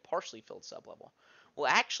stable than a partially filled sublevel?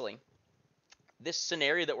 Well, actually, this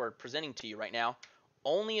scenario that we're presenting to you right now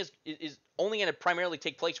is only going to primarily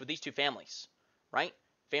take place with these two families, right?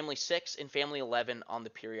 Family 6 and family 11 on the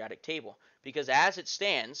periodic table. Because as it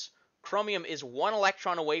stands, chromium is one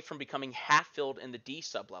electron away from becoming half-filled in the D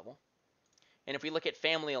sublevel. And if we look at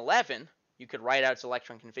family 11, you could write out its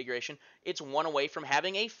electron configuration. It's one away from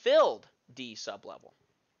having a filled D sublevel.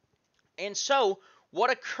 And so what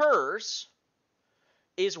occurs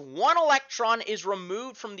is one electron is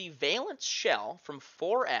removed from the valence shell from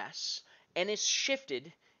 4s and is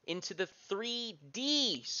shifted into the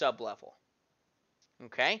 3D sublevel.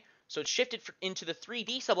 Okay? So it's shifted into the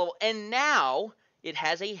 3D sublevel, and now it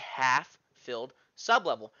has a half-filled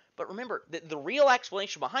sublevel. But remember, the real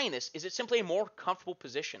explanation behind this is it's simply a more comfortable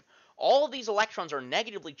position. All of these electrons are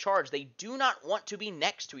negatively charged. They do not want to be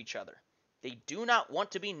next to each other. They do not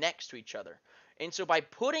want to be next to each other. And so by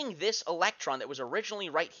putting this electron that was originally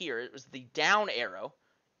right here, it was the down arrow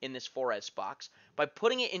in this 4s box, by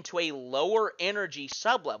putting it into a lower energy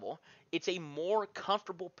sublevel, it's a more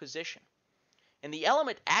comfortable position. And the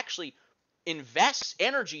element actually invests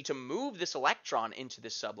energy to move this electron into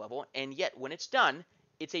this sublevel, and yet when it's done,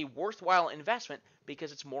 it's a worthwhile investment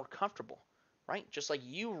because it's more comfortable, right? Just like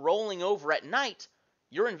you rolling over at night,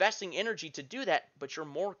 you're investing energy to do that, but you're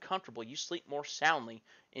more comfortable. You sleep more soundly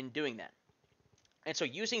in doing that. And so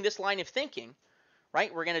using this line of thinking,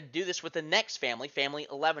 right, we're going to do this with the next family, family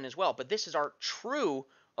 11 as well. But this is our true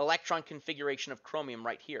electron configuration of chromium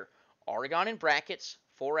right here. Argon in brackets,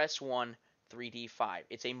 4s1, 3d5.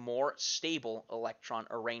 It's a more stable electron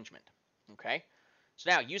arrangement. Okay?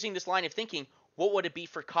 So now, using this line of thinking, what would it be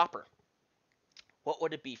for copper? What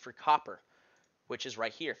would it be for copper? Which is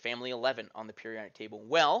right here, family 11 on the periodic table.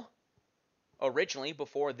 Well, originally,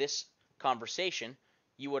 before this conversation,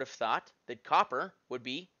 you would have thought that copper would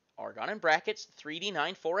be argon in brackets,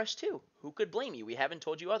 3d9, 4s2. Who could blame you? We haven't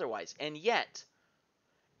told you otherwise. And yet,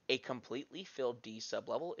 a completely filled D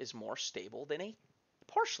sublevel is more stable than a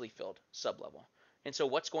partially filled sublevel. And so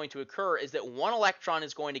what's going to occur is that one electron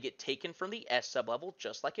is going to get taken from the S sublevel,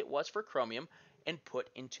 just like it was for chromium, and put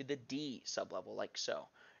into the D sublevel, like so.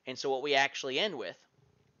 And so what we actually end with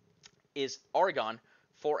is argon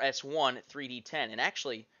 4s1, 3d10. And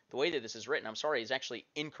actually, the way that this is written, I'm sorry, is actually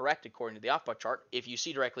incorrect according to the Aufbau chart. If you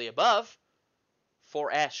see directly above,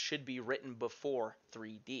 4s should be written before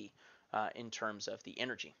 3d in terms of the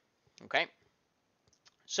energy. Okay?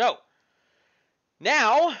 So,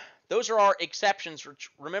 now, those are our exceptions.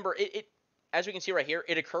 Remember, as we can see right here,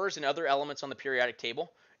 it occurs in other elements on the periodic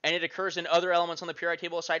table, and it occurs in other elements on the periodic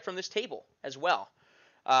table aside from this table as well.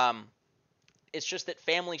 It's just that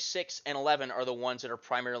family 6 and 11 are the ones that are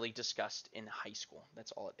primarily discussed in high school.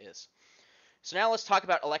 That's all it is. So now let's talk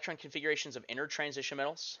about electron configurations of inner transition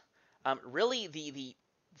metals. Really, the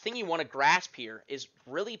thing you want to grasp here is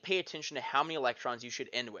really pay attention to how many electrons you should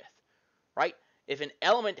end with, right? If an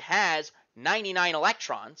element has 99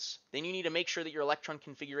 electrons, then you need to make sure that your electron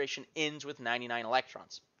configuration ends with 99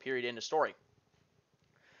 electrons. Period. End of story.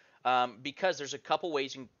 Because there's a couple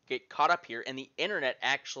ways you can get caught up here, and the internet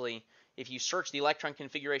actually, if you search the electron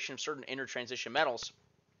configuration of certain inner transition metals,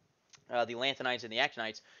 the lanthanides and the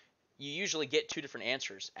actinides, you usually get two different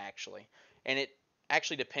answers, actually. And it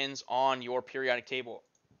actually depends on your periodic table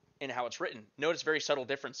and how it's written. Notice very subtle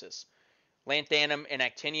differences. Lanthanum and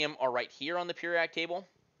actinium are right here on the periodic table,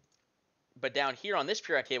 but down here on this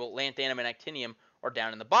periodic table, lanthanum and actinium are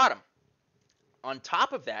down in the bottom. On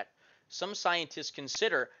top of that, some scientists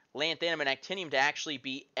consider lanthanum and actinium to actually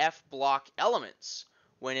be F block elements,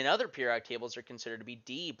 when in other periodic tables they're considered to be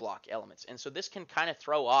D block elements. And so this can kind of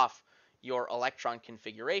throw off your electron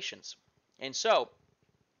configurations. And so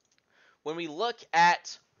when we look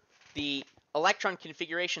at the electron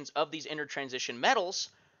configurations of these intertransition metals,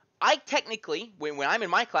 I technically, when I'm in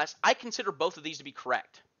my class, I consider both of these to be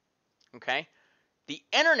correct. Okay? The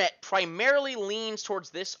internet primarily leans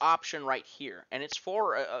towards this option right here, and it's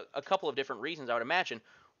for a couple of different reasons, I would imagine.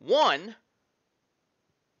 One,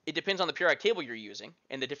 it depends on the periodic table you're using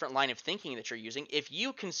and the different line of thinking that you're using. If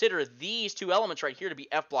you consider these two elements right here to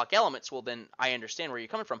be F block elements, well, then I understand where you're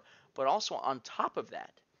coming from. But also on top of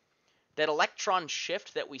that, that electron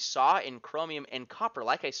shift that we saw in chromium and copper,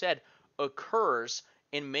 like I said, occurs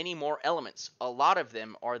in many more elements. A lot of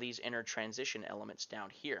them are these inner transition elements down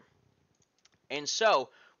here. And so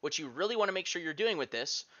what you really want to make sure you're doing with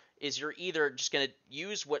this is you're either just going to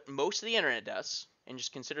use what most of the internet does and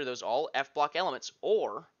just consider those all F block elements,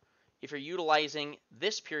 or if you're utilizing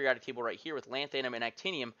this periodic table right here with lanthanum and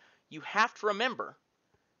actinium, you have to remember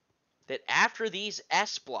that after these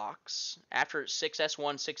S blocks, after 6s1,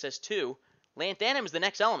 6s2, lanthanum is the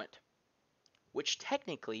next element, which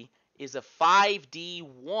technically is a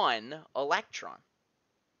 5d1 electron,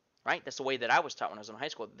 right? That's the way that I was taught when I was in high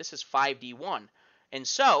school. This is 5d1. And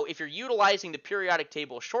so if you're utilizing the periodic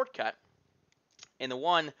table shortcut, and the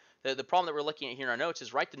problem that we're looking at here in our notes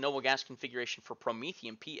is write the noble gas configuration for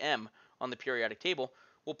promethium, PM, on the periodic table.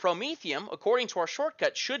 Well, promethium, according to our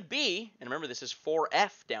shortcut, should be, and remember this is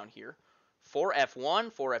 4F down here,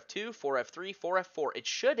 4F1, 4F2, 4F3, 4F4. It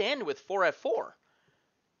should end with 4F4.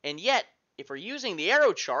 And yet, if we're using the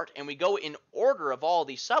arrow chart and we go in order of all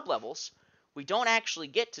these sublevels, we don't actually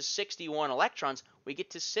get to 61 electrons, we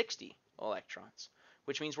get to 60 electrons,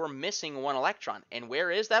 which means we're missing one electron. And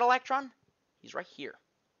where is that electron? He's right here.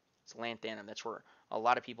 It's lanthanum. That's where a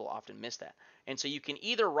lot of people often miss that. And so you can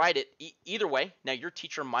either write it either way. Now, your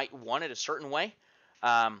teacher might want it a certain way.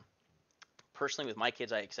 Personally, with my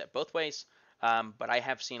kids, I accept both ways. But I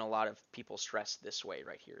have seen a lot of people stress this way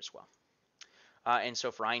right here as well. And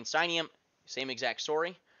so for Einsteinium, same exact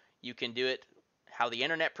story. You can do it how the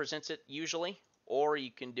internet presents it usually, or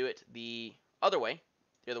you can do it the other way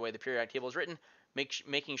the periodic table is written,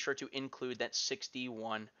 making sure to include that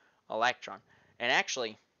 61 electron. And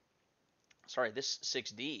actually, sorry, this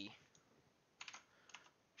 6d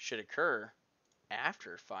should occur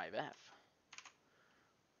after 5f.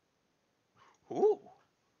 Ooh,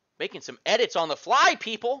 making some edits on the fly,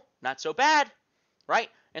 people. Not so bad, right?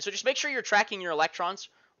 And so just make sure you're tracking your electrons,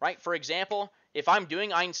 right? For example, if I'm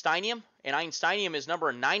doing Einsteinium, and Einsteinium is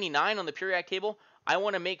number 99 on the periodic table, I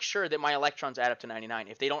want to make sure that my electrons add up to 99.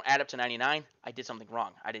 If they don't add up to 99, I did something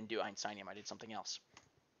wrong. I didn't do Einsteinium. I did something else.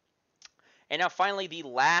 And now finally, the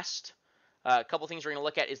last couple things we're going to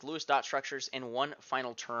look at is Lewis dot structures and one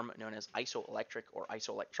final term known as isoelectric or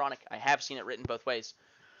isoelectronic. I have seen it written both ways.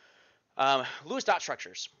 Lewis dot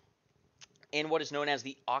structures and what is known as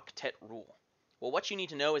the octet rule. Well, what you need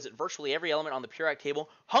to know is that virtually every element on the periodic table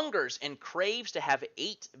hungers and craves to have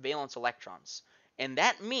 8 valence electrons. And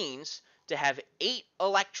that means to have 8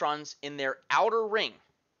 electrons in their outer ring.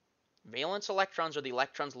 Valence electrons are the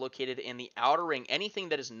electrons located in the outer ring. Anything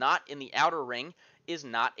that is not in the outer ring is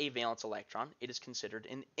not a valence electron. It is considered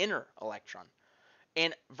an inner electron.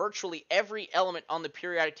 And virtually every element on the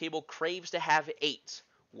periodic table craves to have 8.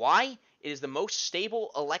 Why? It is the most stable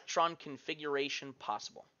electron configuration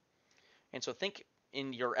possible. And so think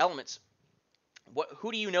in your elements,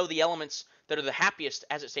 who do you know the elements that are the happiest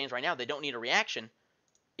as it stands right now? They don't need a reaction.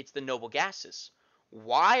 It's the noble gases.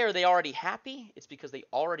 Why are they already happy? It's because they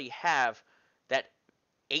already have that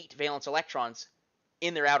 8 valence electrons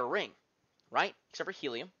in their outer ring, right? Except for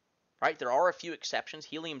helium, right? There are a few exceptions.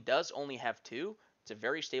 Helium does only have 2. It's a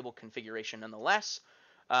very stable configuration nonetheless.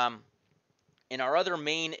 And our other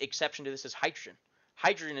main exception to this is hydrogen.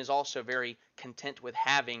 Hydrogen is also very content with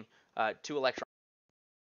having 2 electrons.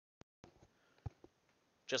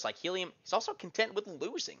 Just like helium, it's also content with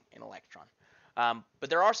losing an electron. But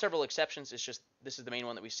there are several exceptions. It's just this is the main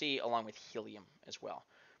one that we see, along with helium as well.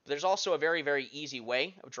 But there's also a very, very easy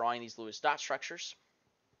way of drawing these Lewis dot structures.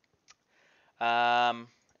 And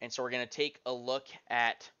so we're going to take a look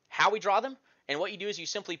at how we draw them. And what you do is you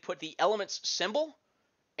simply put the element's symbol,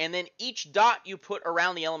 and then each dot you put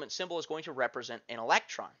around the element symbol is going to represent an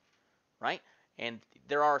electron, right? And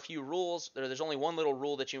there are a few rules. There's only one little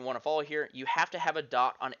rule that you want to follow here. You have to have a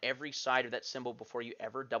dot on every side of that symbol before you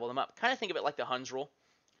ever double them up. Kind of think of it like the Hund's rule.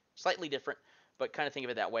 Slightly different, but kind of think of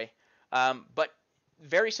it that way. But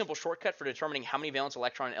very simple shortcut for determining how many valence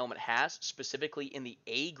electron an element has, specifically in the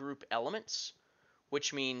A group elements,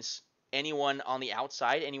 which means anyone on the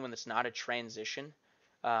outside, anyone that's not a transition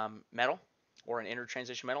metal or an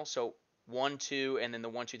intertransition metal. So 1, 2, and then the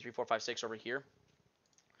 1, 2, 3, 4, 5, 6 over here.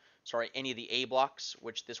 Sorry, any of the A blocks,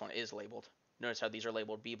 which this one is labeled. Notice how these are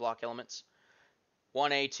labeled B block elements.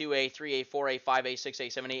 1A, 2A, 3A, 4A, 5A, 6A,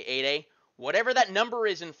 7A, 8A. Whatever that number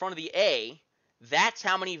is in front of the A, that's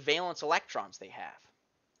how many valence electrons they have.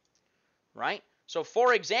 Right? So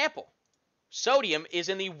for example, sodium is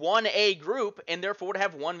in the 1A group and therefore would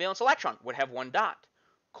have 1 valence electron, would have 1 dot.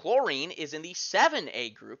 Chlorine is in the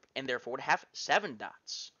 7A group and therefore would have 7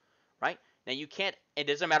 dots. Right? Now you can't, it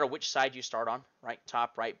doesn't matter which side you start on, right?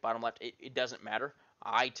 Top, right, bottom, left, it doesn't matter.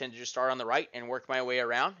 I tend to just start on the right and work my way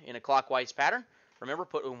around in a clockwise pattern. Remember,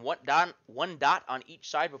 put one dot on each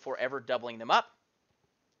side before ever doubling them up.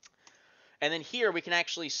 And then here we can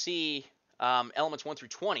actually see elements 1 through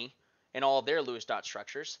 20 and all of their Lewis dot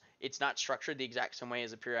structures. It's not structured the exact same way as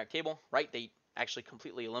the periodic table, right? They actually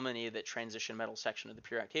completely eliminated that transition metal section of the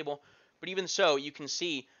periodic table. But even so, you can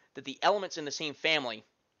see that the elements in the same family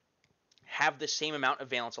have the same amount of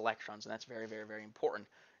valence electrons, and that's very, very, very important.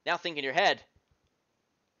 Now think in your head,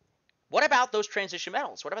 what about those transition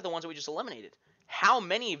metals? What about the ones that we just eliminated? How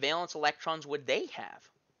many valence electrons would they have?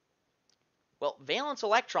 Well, valence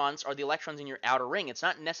electrons are the electrons in your outer ring. It's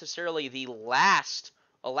not necessarily the last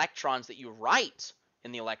electrons that you write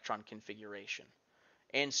in the electron configuration.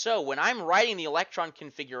 And so when I'm writing the electron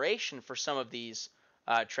configuration for some of these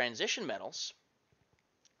transition metals,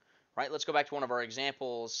 right, let's go back to one of our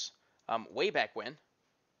examples way back when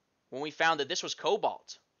we found that this was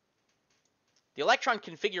cobalt. The electron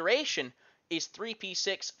configuration is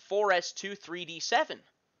 3p6, 4s2, 3d7.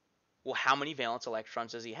 Well, how many valence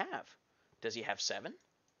electrons does he have? Does he have 7?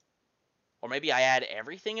 Or maybe I add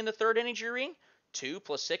everything in the third energy ring, 2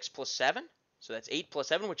 plus 6 plus 7, so that's 8 plus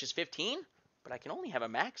 7, which is 15, but I can only have a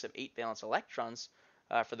max of 8 valence electrons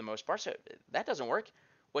for the most part, so that doesn't work.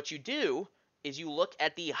 What you do is you look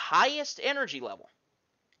at the highest energy level.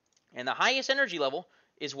 And the highest energy level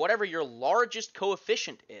is whatever your largest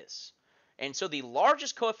coefficient is. And so the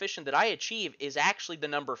largest coefficient that I achieve is actually the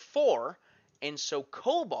number 4. And so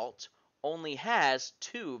cobalt only has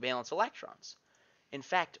 2 valence electrons. In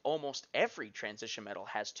fact, almost every transition metal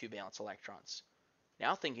has 2 valence electrons.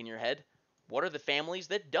 Now think in your head, what are the families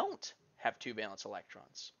that don't have 2 valence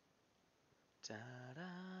electrons?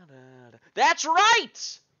 That's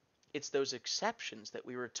right! It's those exceptions that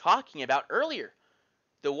we were talking about earlier.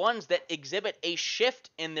 The ones that exhibit a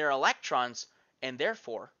shift in their electrons, and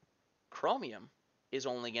therefore, chromium is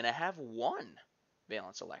only going to have 1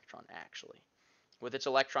 valence electron, actually. With its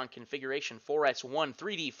electron configuration 4s1,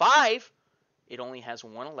 3d5, it only has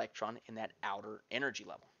 1 electron in that outer energy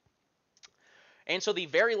level. And so the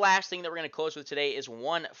very last thing that we're going to close with today is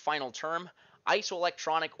one final term,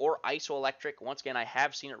 isoelectronic or isoelectric. Once again, I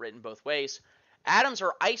have seen it written both ways. Atoms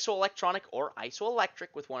are isoelectronic or isoelectric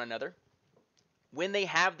with one another when they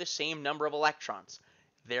have the same number of electrons,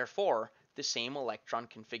 therefore the same electron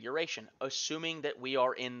configuration, assuming that we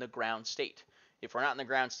are in the ground state. If we're not in the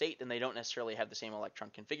ground state, then they don't necessarily have the same electron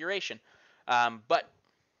configuration. But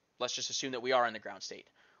let's just assume that we are in the ground state.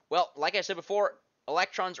 Well, like I said before,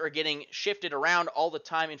 electrons are getting shifted around all the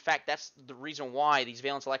time. In fact, that's the reason why these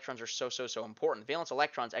valence electrons are so important. Valence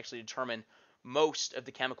electrons actually determine most of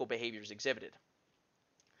the chemical behaviors exhibited.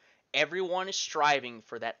 Everyone is striving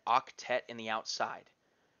for that octet in the outside,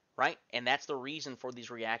 right? And that's the reason for these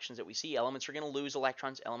reactions that we see. Elements are going to lose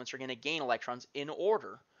electrons. Elements are going to gain electrons in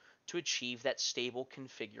order to achieve that stable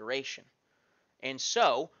configuration. And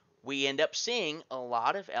so we end up seeing a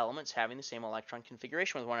lot of elements having the same electron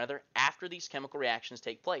configuration with one another after these chemical reactions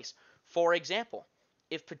take place. For example,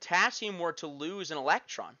 if potassium were to lose an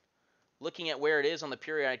electron, looking at where it is on the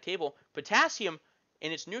periodic table, potassium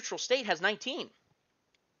in its neutral state has 19.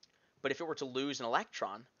 But if it were to lose an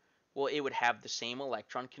electron, well, it would have the same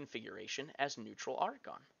electron configuration as neutral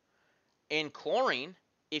argon. And chlorine,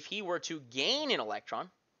 if he were to gain an electron,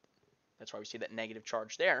 that's why we see that negative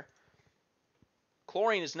charge there,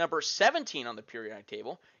 chlorine is number 17 on the periodic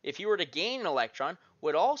table. If he were to gain an electron,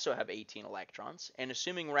 would also have 18 electrons. And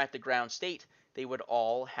assuming we're at the ground state, they would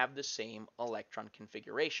all have the same electron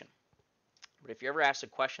configuration. But if you ever ask a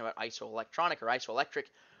question about isoelectronic or isoelectric,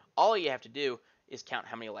 all you have to do is count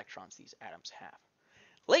how many electrons these atoms have.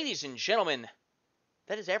 Ladies and gentlemen,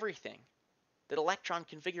 that is everything that electron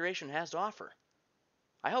configuration has to offer.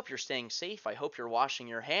 I hope you're staying safe, I hope you're washing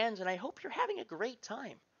your hands, and I hope you're having a great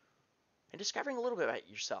time and discovering a little bit about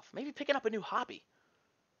yourself. Maybe picking up a new hobby.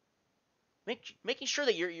 Making sure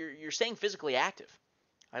that you're staying physically active.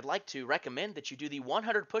 I'd like to recommend that you do the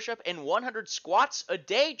 100 push-up and 100 squats a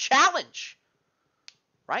day challenge.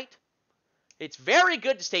 Right? It's very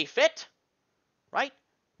good to stay fit. Right?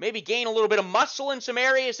 Maybe gain a little bit of muscle in some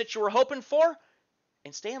areas that you were hoping for.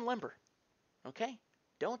 And stay in limber. Okay?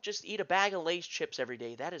 Don't just eat a bag of Lay's chips every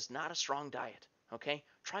day. That is not a strong diet. Okay?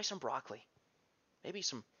 Try some broccoli. Maybe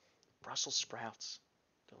some Brussels sprouts.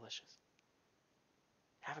 Delicious.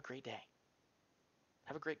 Have a great day.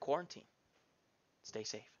 Have a great quarantine. Stay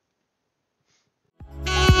safe.